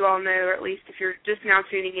 as you all know, or at least if you're just now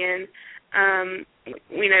tuning in,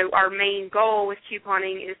 our main goal with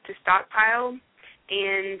couponing is to stockpile,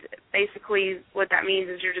 and basically what that means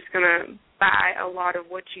is you're just going to buy a lot of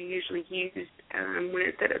what you usually use when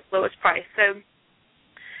it's at its lowest price. So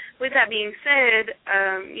with that being said,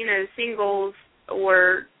 singles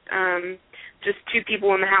or just two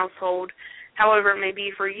people in the household, however it may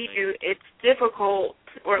be for you, it's difficult,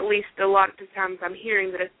 or at least a lot of the times I'm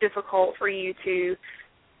hearing that it's difficult for you to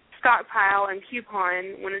stockpile and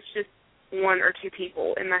coupon when it's just one or two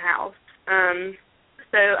people in the house.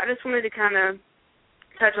 So I just wanted to kind of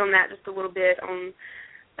touch on that just a little bit, on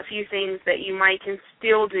a few things that you can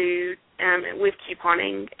still do with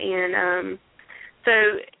couponing. And so,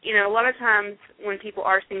 a lot of times when people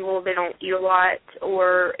are single, they don't eat a lot,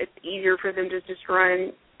 or it's easier for them to just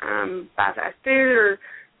run buy fast food or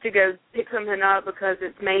to go pick something up because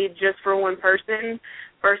it's made just for one person,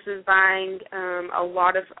 versus buying a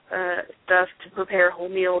lot of stuff to prepare a whole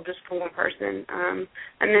meal just for one person. And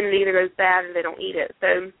then it either goes bad or they don't eat it.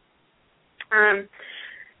 So,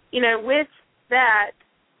 with that,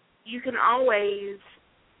 you can always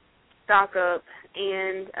stock up.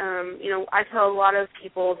 And, I tell a lot of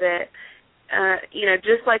people that,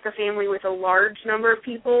 just like a family with a large number of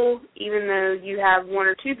people, even though you have one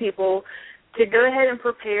or two people, to go ahead and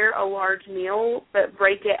prepare a large meal, but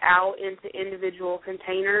break it out into individual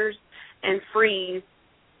containers and freeze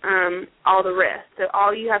all the rest. So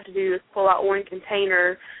all you have to do is pull out one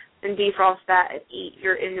container and defrost that and eat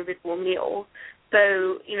your individual meal.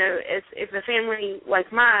 So, if a family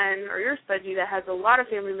like mine or yours, Fudgy, that has a lot of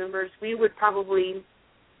family members, we would probably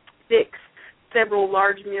fix several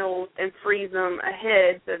large meals and freeze them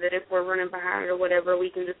ahead so that if we're running behind or whatever, we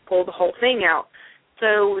can just pull the whole thing out.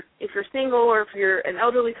 So if you're single, or if you're an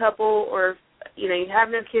elderly couple, or if, you have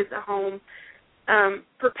no kids at home,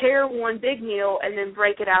 prepare one big meal and then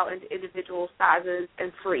break it out into individual sizes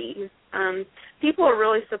and freeze. People are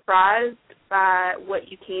really surprised by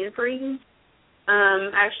what you can freeze. I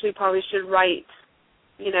actually probably should write,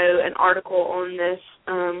 an article on this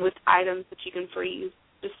with items that you can freeze,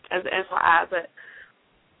 just as an FYI. But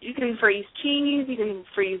you can freeze cheese, you can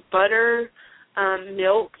freeze butter,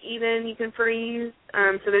 milk even you can freeze.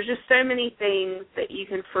 So there's just so many things that you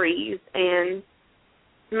can freeze, and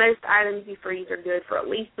most items you freeze are good for at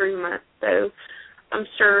least 3 months. So I'm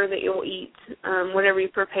sure that you'll eat whatever you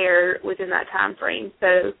prepare within that time frame.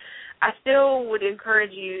 So I still would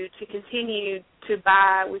encourage you to continue to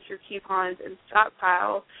buy with your coupons and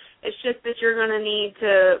stockpile. It's just that you're going to need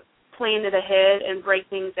to plan it ahead and break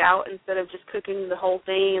things out instead of just cooking the whole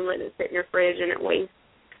thing and letting it sit in your fridge and it wastes.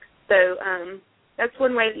 So that's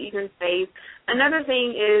one way that you can save. Another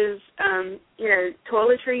thing is,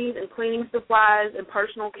 toiletries and cleaning supplies and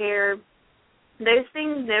personal care. Those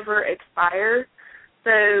things never expire.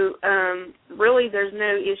 So really there's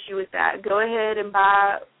no issue with that. Go ahead and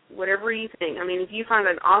buy whatever you think. I mean, if you find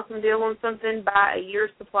an awesome deal on something, buy a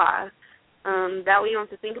year's supply. That way you don't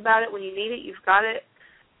have to think about it. When you need it, you've got it,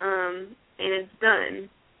 and it's done.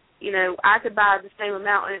 I could buy the same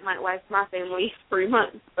amount and it might last my family 3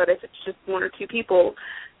 months, but if it's just one or two people,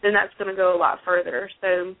 then that's going to go a lot further.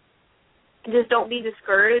 So just don't be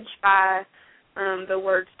discouraged by the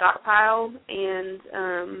word stockpile and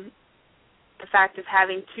the fact of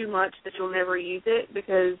having too much that you'll never use it,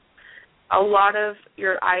 because a lot of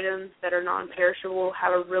your items that are non-perishable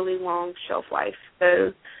have a really long shelf life.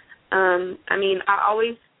 So, I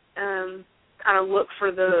always kind of look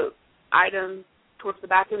for the items towards the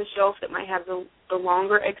back of the shelf that might have the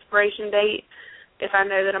longer expiration date if I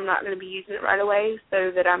know that I'm not going to be using it right away,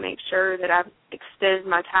 so that I make sure that I extend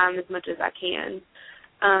my time as much as I can.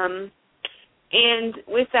 And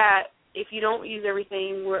with that, if you don't use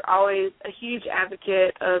everything, we're always a huge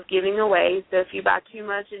advocate of giving away. So if you buy too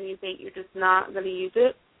much and you think you're just not going to use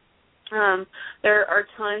it, there are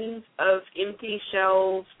tons of empty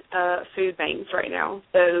shelved food banks right now.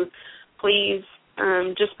 So please,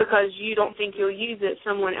 just because you don't think you'll use it,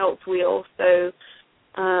 someone else will. So,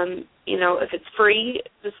 if it's free,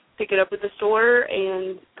 just pick it up at the store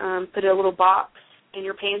and put a little box in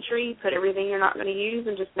your pantry, put everything you're not going to use,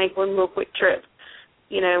 and just make one little quick trip,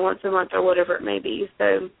 once a month or whatever it may be.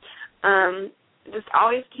 So just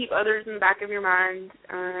always keep others in the back of your mind.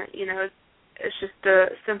 It's just a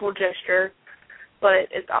simple gesture, but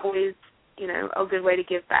it's always a good way to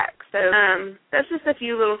give back. So that's just a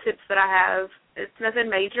few little tips that I have. It's nothing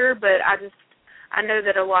major, but I know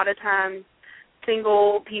that a lot of times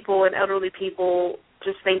single people and elderly people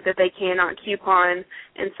just think that they cannot coupon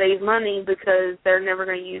and save money because they're never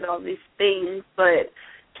going to use all these things, but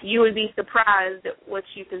you would be surprised at what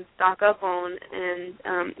you can stock up on, and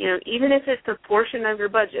even if it's a portion of your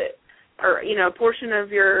budget or a portion of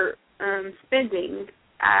your spending.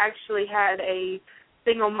 I actually had a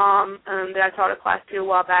single mom that I taught a class to a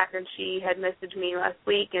while back, and she had messaged me last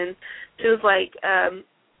week, and she was like, I'm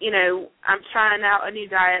trying out a new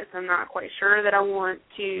diet, so I'm not quite sure that I want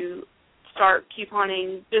to start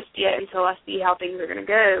couponing just yet until I see how things are going to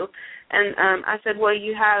go. And I said, well,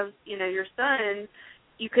 you have, your son,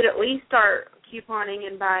 you could at least start couponing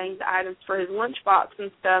and buying the items for his lunchbox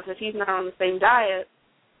and stuff if he's not on the same diet,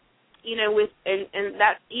 and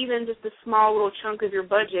that's even just a small little chunk of your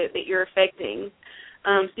budget that you're affecting.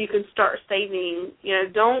 So you can start saving.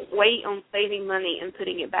 Don't wait on saving money and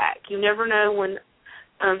putting it back. You never know when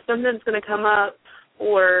something's going to come up,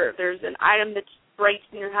 or there's an item that breaks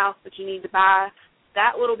in your house that you need to buy.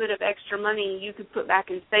 That little bit of extra money you could put back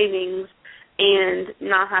in savings and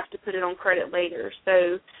not have to put it on credit later.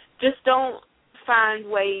 So just don't find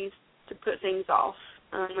ways to put things off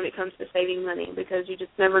when it comes to saving money, because you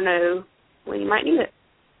just never know when you might need it.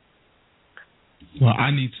 Well,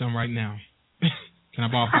 I need some right now. Can I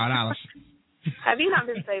borrow $5? Have you not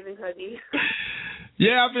been saving, Huggy?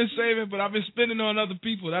 Yeah, I've been saving, but I've been spending on other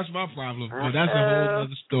people. That's my problem. But that's a whole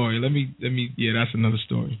other story. Yeah, that's another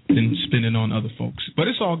story than spending on other folks. But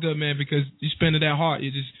it's all good, man, because you spend it that hard.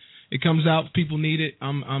 It comes out. People need it.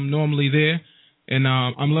 I'm normally there, and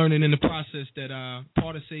I'm learning in the process that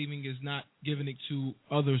part of saving is not giving it to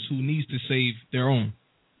others who needs to save their own.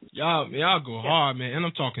 Y'all go hard, man, and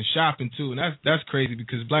I'm talking shopping too, and that's crazy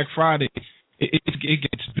because Black Friday it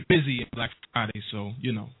gets busy at Black Friday, so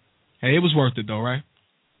hey, it was worth it though, right?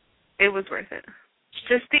 It was worth it.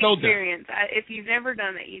 Just the No experience. If you've never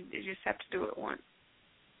done it, you just have to do it once.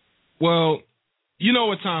 Well, you know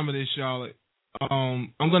what time it is, Charlotte.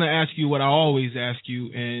 I'm going to ask you what I always ask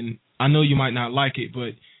you, and I know you might not like it,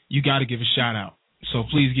 but you got to give a shout-out. So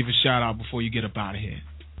please give a shout-out before you get up out of here.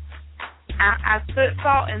 I put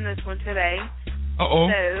thought in this one today. Uh-oh.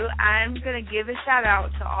 So I'm going to give a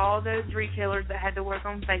shout-out to all those retailers that had to work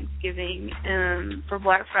on Thanksgiving for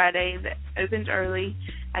Black Friday that opened early.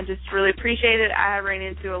 I just really appreciate it. I ran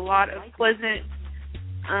into a lot of pleasant,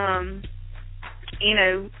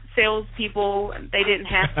 salespeople. They didn't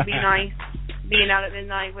have to be nice being out at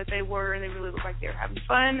midnight, but they were, and they really looked like they were having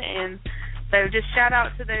fun. And so just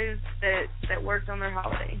shout-out to those that worked on their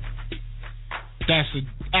holiday. That's an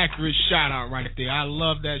accurate shout-out right there. I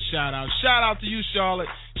love that shout-out. Shout-out to you, Charlotte.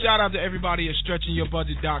 Shout-out to everybody at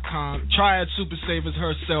StretchingYourBudget.com. Triad Super Savers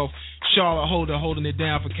herself, Charlotte Holder, holding it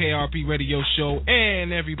down for KRP Radio Show,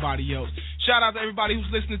 and everybody else. Shout-out to everybody who's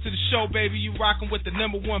listening to the show, baby. You rocking with the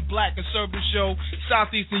 #1 black conservative show,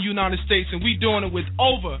 Southeastern United States, and we doing it with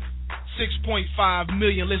over 6.5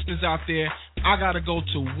 million listeners out there. I got to go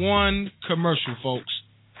to one commercial, folks.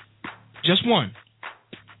 Just one.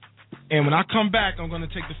 And when I come back, I'm going to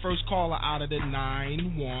take the first caller out of the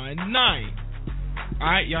 919. All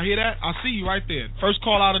right, y'all hear that? I'll see you right there. First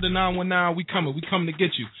call out of the 919, we coming to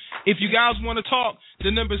get you. If you guys want to talk,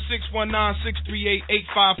 the number is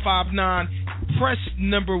 619-638-8559. Press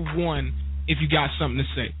number 1 if you got something to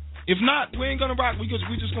say. If not, we ain't going to rock. We just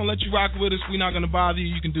going to let you rock with us. We're not going to bother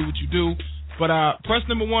you. You can do what you do. But press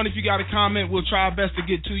number 1 if you got a comment. We'll try our best to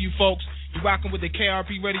get to you, folks. You're rocking with the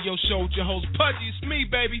KRP Radio Show with your host, Pudgy. It's me,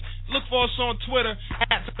 baby. Look for us on Twitter,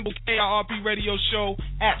 @KRP Radio Show,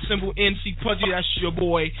 @NC Pudgy. That's your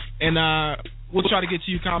boy. And we'll try to get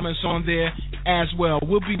to your comments on there as well.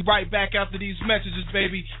 We'll be right back after these messages,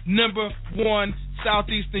 baby. #1,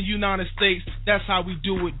 Southeastern United States. That's how we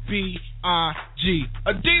do it, B-I-G.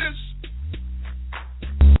 Adidas.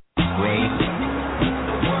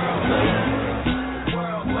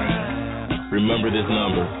 Remember this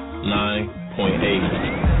number. 9.8.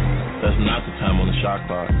 That's not the time on the shot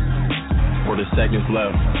clock or the seconds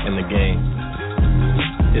left in the game.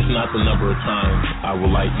 It's not the number of times I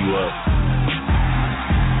will light you up.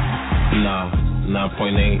 Nah,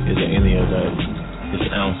 9.8 isn't any of that. It's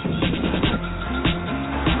ounces.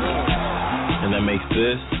 And that makes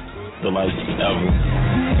this the lightest ever.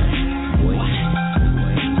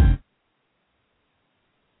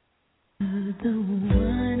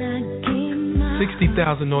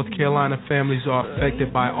 60,000 North Carolina families are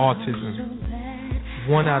affected by autism.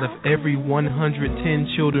 1 out of every 110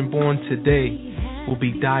 children born today will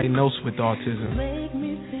be diagnosed with autism.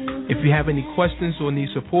 If you have any questions or need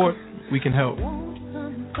support, we can help.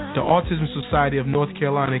 The Autism Society of North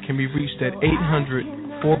Carolina can be reached at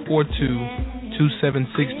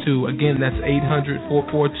 800-442-2762. Again, that's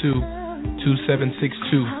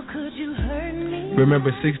 800-442-2762.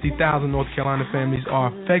 Remember, 60,000 North Carolina families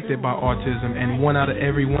are affected by autism, and 1 out of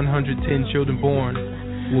every 110 children born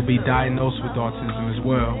will be diagnosed with autism as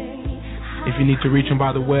well. If you need to reach them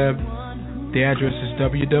by the web, the address is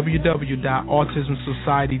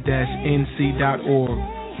www.autismsociety-nc.org.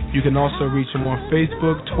 You can also reach them on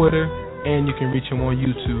Facebook, Twitter, and you can reach them on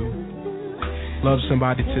YouTube. Love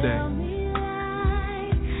somebody today.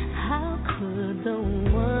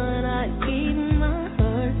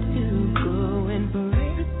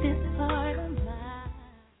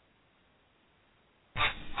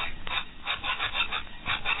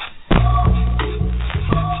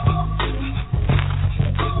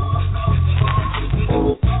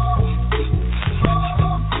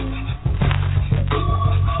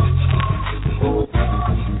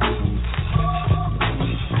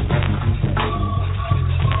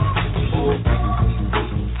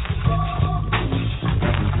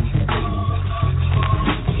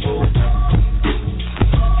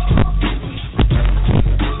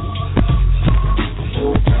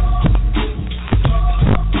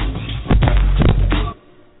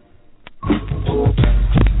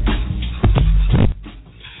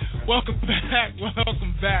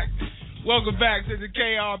 Welcome back to the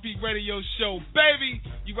KRP Radio Show, baby.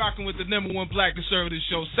 You rocking with the number one black conservative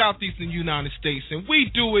show, Southeastern United States, and we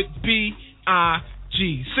do it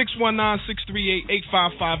B-I-G.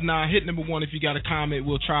 619-638-8559. Hit number one if you got a comment.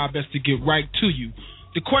 We'll try our best to get right to you.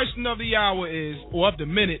 The question of the hour is, or of the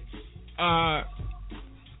minute, has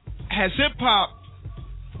hip-hop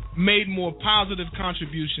made more positive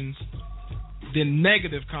contributions than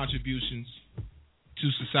negative contributions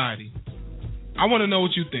to society? I want to know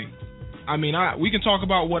what you think. I mean, we can talk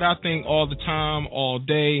about what I think all the time, all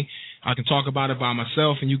day. I can talk about it by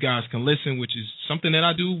myself, and you guys can listen, which is something that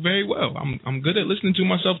I do very well. I'm good at listening to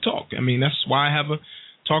myself talk. I mean, that's why I have a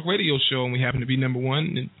talk radio show, and we happen to be number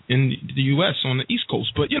one in the U.S. on the East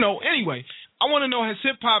Coast. But, anyway, I want to know, has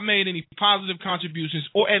hip-hop made any positive contributions,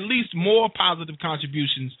 or at least more positive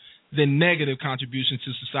contributions than negative contributions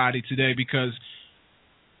to society today? Because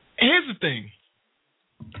here's the thing.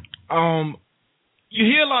 You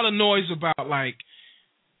hear a lot of noise about, like,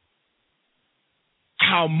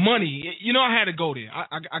 how money, I had to go there.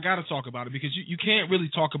 I got to talk about it because you can't really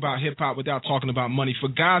talk about hip-hop without talking about money. For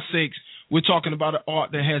God's sakes, we're talking about an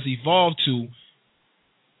art that has evolved to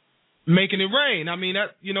making it rain. I mean,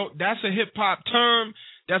 that's a hip-hop term.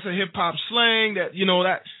 That's a hip-hop slang. That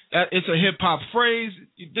it's a hip-hop phrase.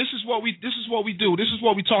 This is what we do. This is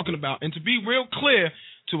what we're talking about. And to be real clear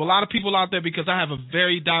to a lot of people out there, because I have a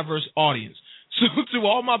very diverse audience. So to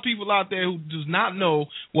all my people out there who does not know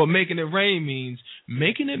what making it rain means,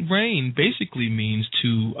 making it rain basically means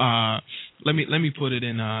to let me put it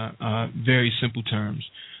in very simple terms.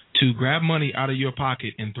 To grab money out of your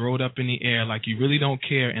pocket and throw it up in the air like you really don't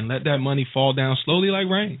care and let that money fall down slowly like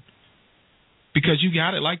rain. Because you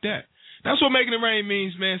got it like that. That's what making it rain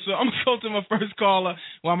means, man. So I'm going to go to my first caller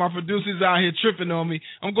while my producer's out here tripping on me.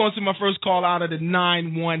 I'm going to my first call out of the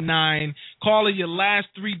 919. Caller, your last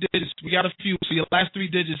three digits. We got a few. So your last three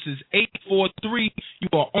digits is 843. You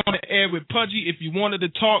are on the air with Pudgy. If you wanted to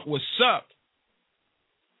talk, what's up?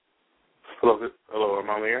 Hello, am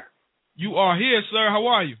I on the air? You are here, sir. How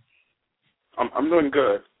are you? I'm doing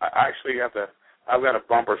good. I've got a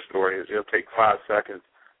bumper story. It'll take 5 seconds.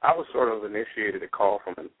 I was sort of initiated a call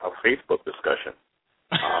from a Facebook discussion.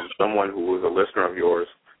 Someone who was a listener of yours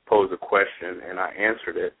posed a question, and I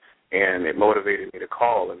answered it, and it motivated me to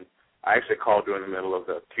call. And I actually called during the middle of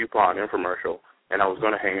the coupon infomercial, and I was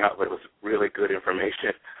going to hang up, but it was really good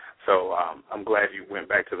information. So I'm glad you went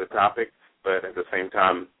back to the topic, but at the same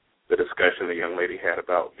time, the discussion the young lady had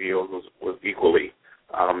about deals was equally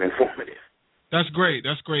informative. That's great,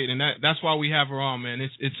 and that's why we have her on, man.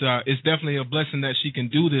 It's definitely a blessing that she can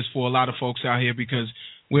do this for a lot of folks out here because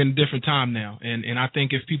we're in a different time now, and I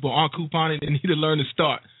think if people aren't couponing, they need to learn to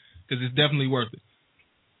start because it's definitely worth it.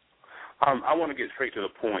 I want to get straight to the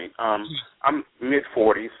point. I'm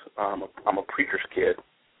mid-40s. I'm a preacher's kid.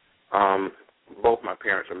 Both my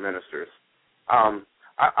parents are ministers.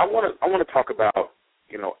 I want to talk about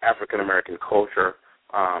African American culture,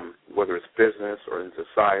 whether it's business or in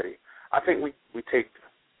society. I think we take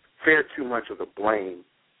fair too much of the blame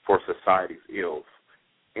for society's ills.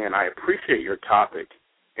 And I appreciate your topic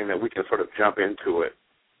in that we can sort of jump into it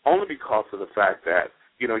only because of the fact that,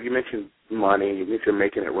 you mentioned money, you mentioned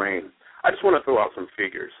making it rain. I just want to throw out some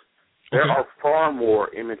figures. There are far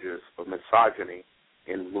more images of misogyny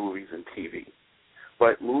in movies and TV.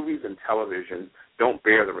 But movies and television don't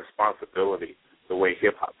bear the responsibility the way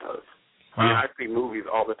hip-hop does. Wow. I mean, I see movies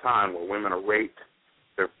all the time where women are raped,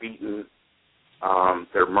 they're beaten,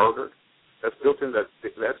 they're murdered. That's built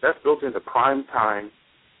into prime time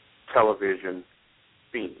television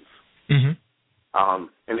themes. Mm-hmm.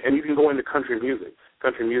 And you can go into country music.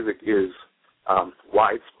 Country music is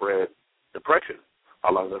widespread depression.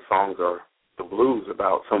 A lot of the songs are the blues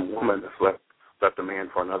about some woman that's left a man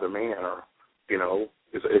for another man, or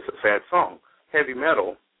it's a sad song. Heavy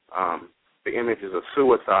metal, the images of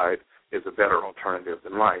suicide is a better alternative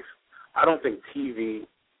than life. I don't think TV,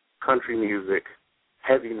 country music,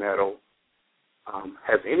 heavy metal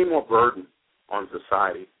has any more burden on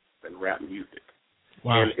society than rap music.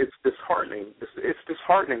 Wow. And it's disheartening. It's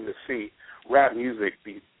disheartening to see rap music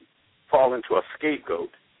fall into a scapegoat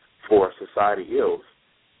for society ills,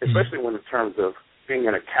 especially when in terms of being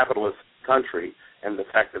in a capitalist country and the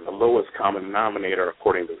fact that the lowest common denominator,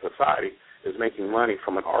 according to society, is making money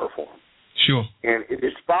from an art form. Sure. And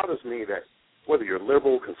it bothers me that whether you're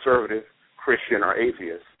liberal, conservative, Christian, or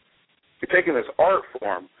atheist, you're taking this art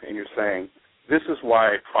form and you're saying, this is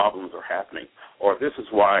why problems are happening, or this is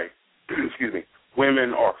why,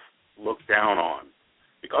 women are looked down on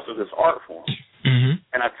because of this art form. Mm-hmm.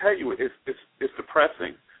 And I tell you, it's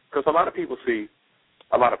depressing because a lot of people see,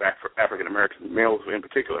 a lot of African American males in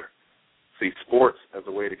particular, see sports as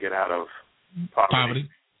a way to get out of poverty.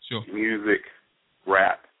 Sure. Music,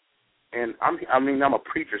 rap, and I'm a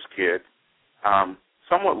preacher's kid,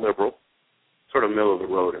 somewhat liberal, sort of middle of the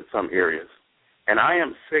road in some areas, and I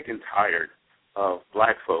am sick and tired of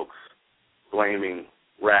black folks blaming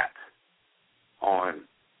rap on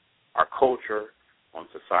our culture, on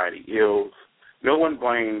society ills. No one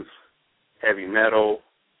blames heavy metal,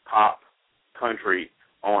 pop, country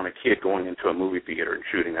on a kid going into a movie theater and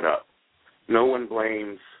shooting it up. No one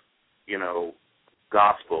blames,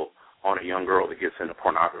 gospel on a young girl that gets into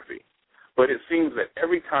pornography. But it seems that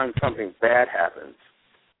every time something bad happens,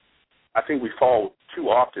 I think we fall too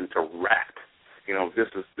often to rap. This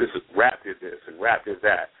is rap did this and rap did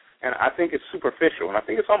that. And I think it's superficial, and I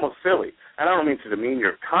think it's almost silly. And I don't mean to demean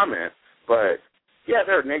your comment, but, yeah,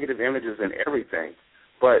 there are negative images in everything.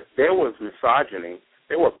 But there was misogyny.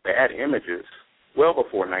 There were bad images well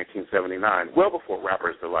before 1979, well before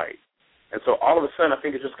Rapper's Delight. And so all of a sudden I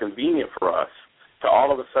think it's just convenient for us to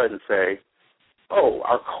all of a sudden say, oh,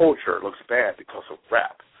 our culture looks bad because of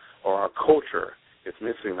rap, or our culture is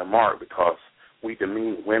missing the mark because we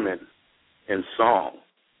demean women in song,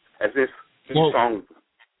 as if these songs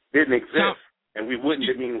didn't exist and we wouldn't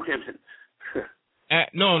demean women.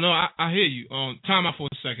 No, I hear you. Time out for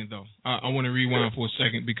a second, though. I want to rewind for a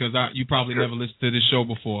second because you probably never listened to this show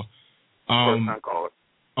before. First time caller.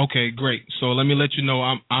 Okay, great. So let me let you know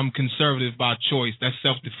I'm conservative by choice. That's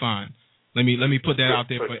self-defined. Let me put that out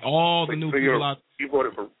there for all the new people out. You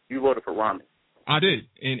voted for Romney. I did,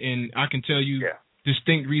 and I can tell you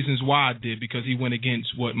distinct reasons why I did, because he went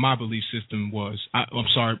against what my belief system was. I'm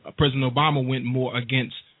sorry, President Obama went more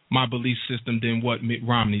against my belief system than what Mitt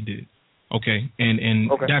Romney did. Okay, and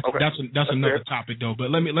that's another topic though.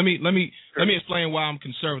 But let me explain why I'm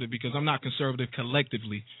conservative, because I'm not conservative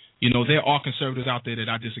collectively. There are conservatives out there that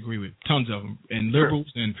I disagree with, tons of them, and liberals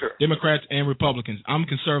and Democrats and Republicans. I'm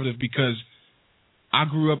conservative because I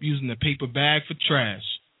grew up using a paper bag for trash.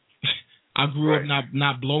 I grew up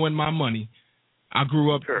not blowing my money. I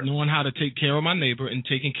grew up knowing how to take care of my neighbor and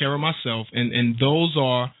taking care of myself, and those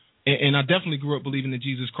are. And I definitely grew up believing in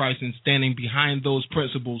Jesus Christ and standing behind those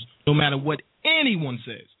principles, no matter what anyone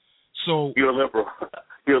says. So you're a liberal.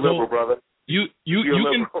 You're a liberal, brother. You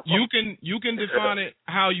can define it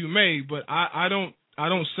how you may, but I don't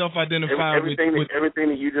self-identify with everything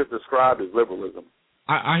that you just described is liberalism.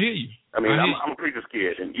 I hear you. I mean, I'm a preacher's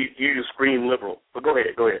kid, and you just scream liberal. But go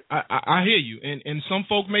ahead. I hear you, and some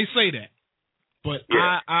folk may say that, but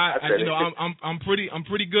I'm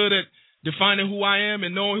pretty good at defining who I am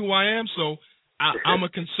and knowing who I am. So I'm a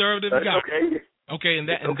conservative guy. Okay, and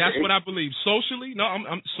that's what I believe. Socially,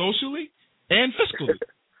 I'm socially and fiscally.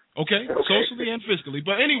 Okay, socially and fiscally.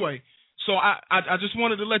 But anyway, so I just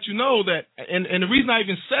wanted to let you know that, and the reason I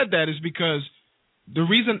even said that is because the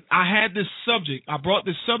reason I had this subject, I brought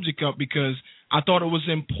this subject up because I thought it was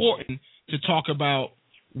important to talk about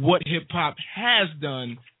what hip-hop has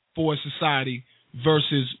done for society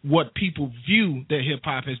versus what people view that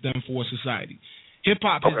hip-hop has done for society.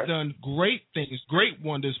 Hip-hop has done great things, great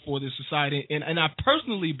wonders for this society, and I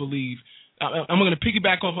personally believe, I'm going to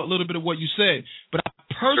piggyback off a little bit of what you said, but I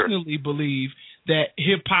personally believe that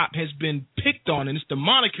hip-hop has been picked on, and it's the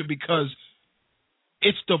moniker because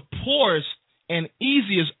it's the poorest and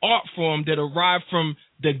easiest art form that arrived from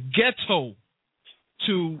the ghetto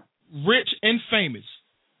to rich and famous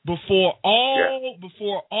before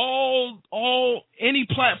any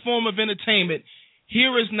platform of entertainment.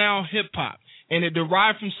 Here is now hip hop, and it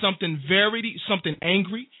derived from something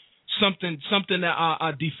angry, something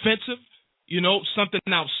defensive, something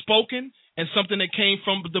outspoken, and something that came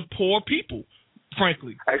from the poor people.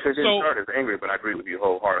 Frankly, actually, it didn't start as angry, but I agree with you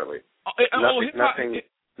wholeheartedly. Hip-hop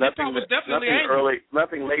was definitely angry.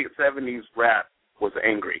 Nothing late 70s rap was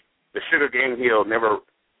angry. The Sugar Gang Hill never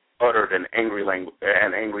uttered an angry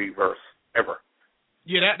verse ever.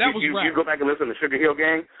 Yeah, that was rap. You go back and listen to Sugar Hill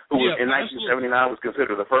Gang, who was in 1979 was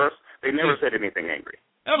considered the first. They never said anything angry.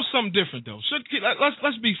 That was something different, though.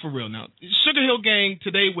 Let's be for real now. Sugar Hill Gang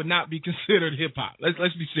today would not be considered hip hop. Let's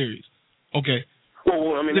be serious. Okay.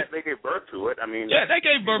 Well, I mean, they gave birth to it. I mean, yeah, they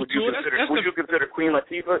gave birth to it. Would you consider Queen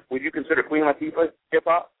Latifah? Would you consider Queen Latifah hip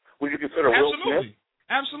hop? Would you consider Will Smith?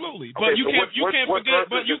 Absolutely. Okay, but you can't forget.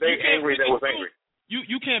 But you can't angry that was angry.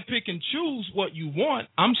 You can't pick and choose what you want.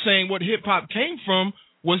 I'm saying what hip hop came from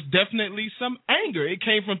was definitely some anger. It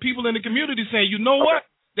came from people in the community saying, you know what?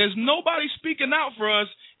 There's nobody speaking out for us,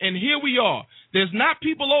 and here we are. There's not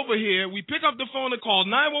people over here. We pick up the phone and call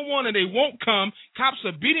 911, and they won't come. Cops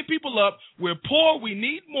are beating people up. We're poor. We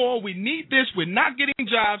need more. We need this. We're not getting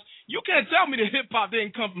jobs. You can't tell me that hip-hop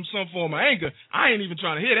didn't come from some form of anger. I ain't even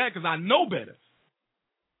trying to hear that because I know better.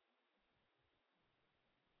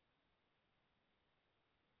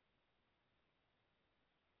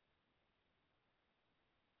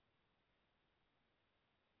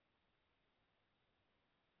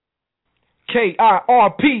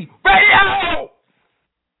 KIRP Radio!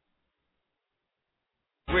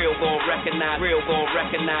 Real gon' recognize, real gon'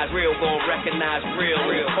 recognize, real gon' recognize,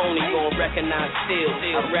 real phony gon' recognize still.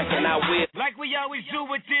 I reckon I will. Like we always do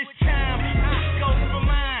at this time.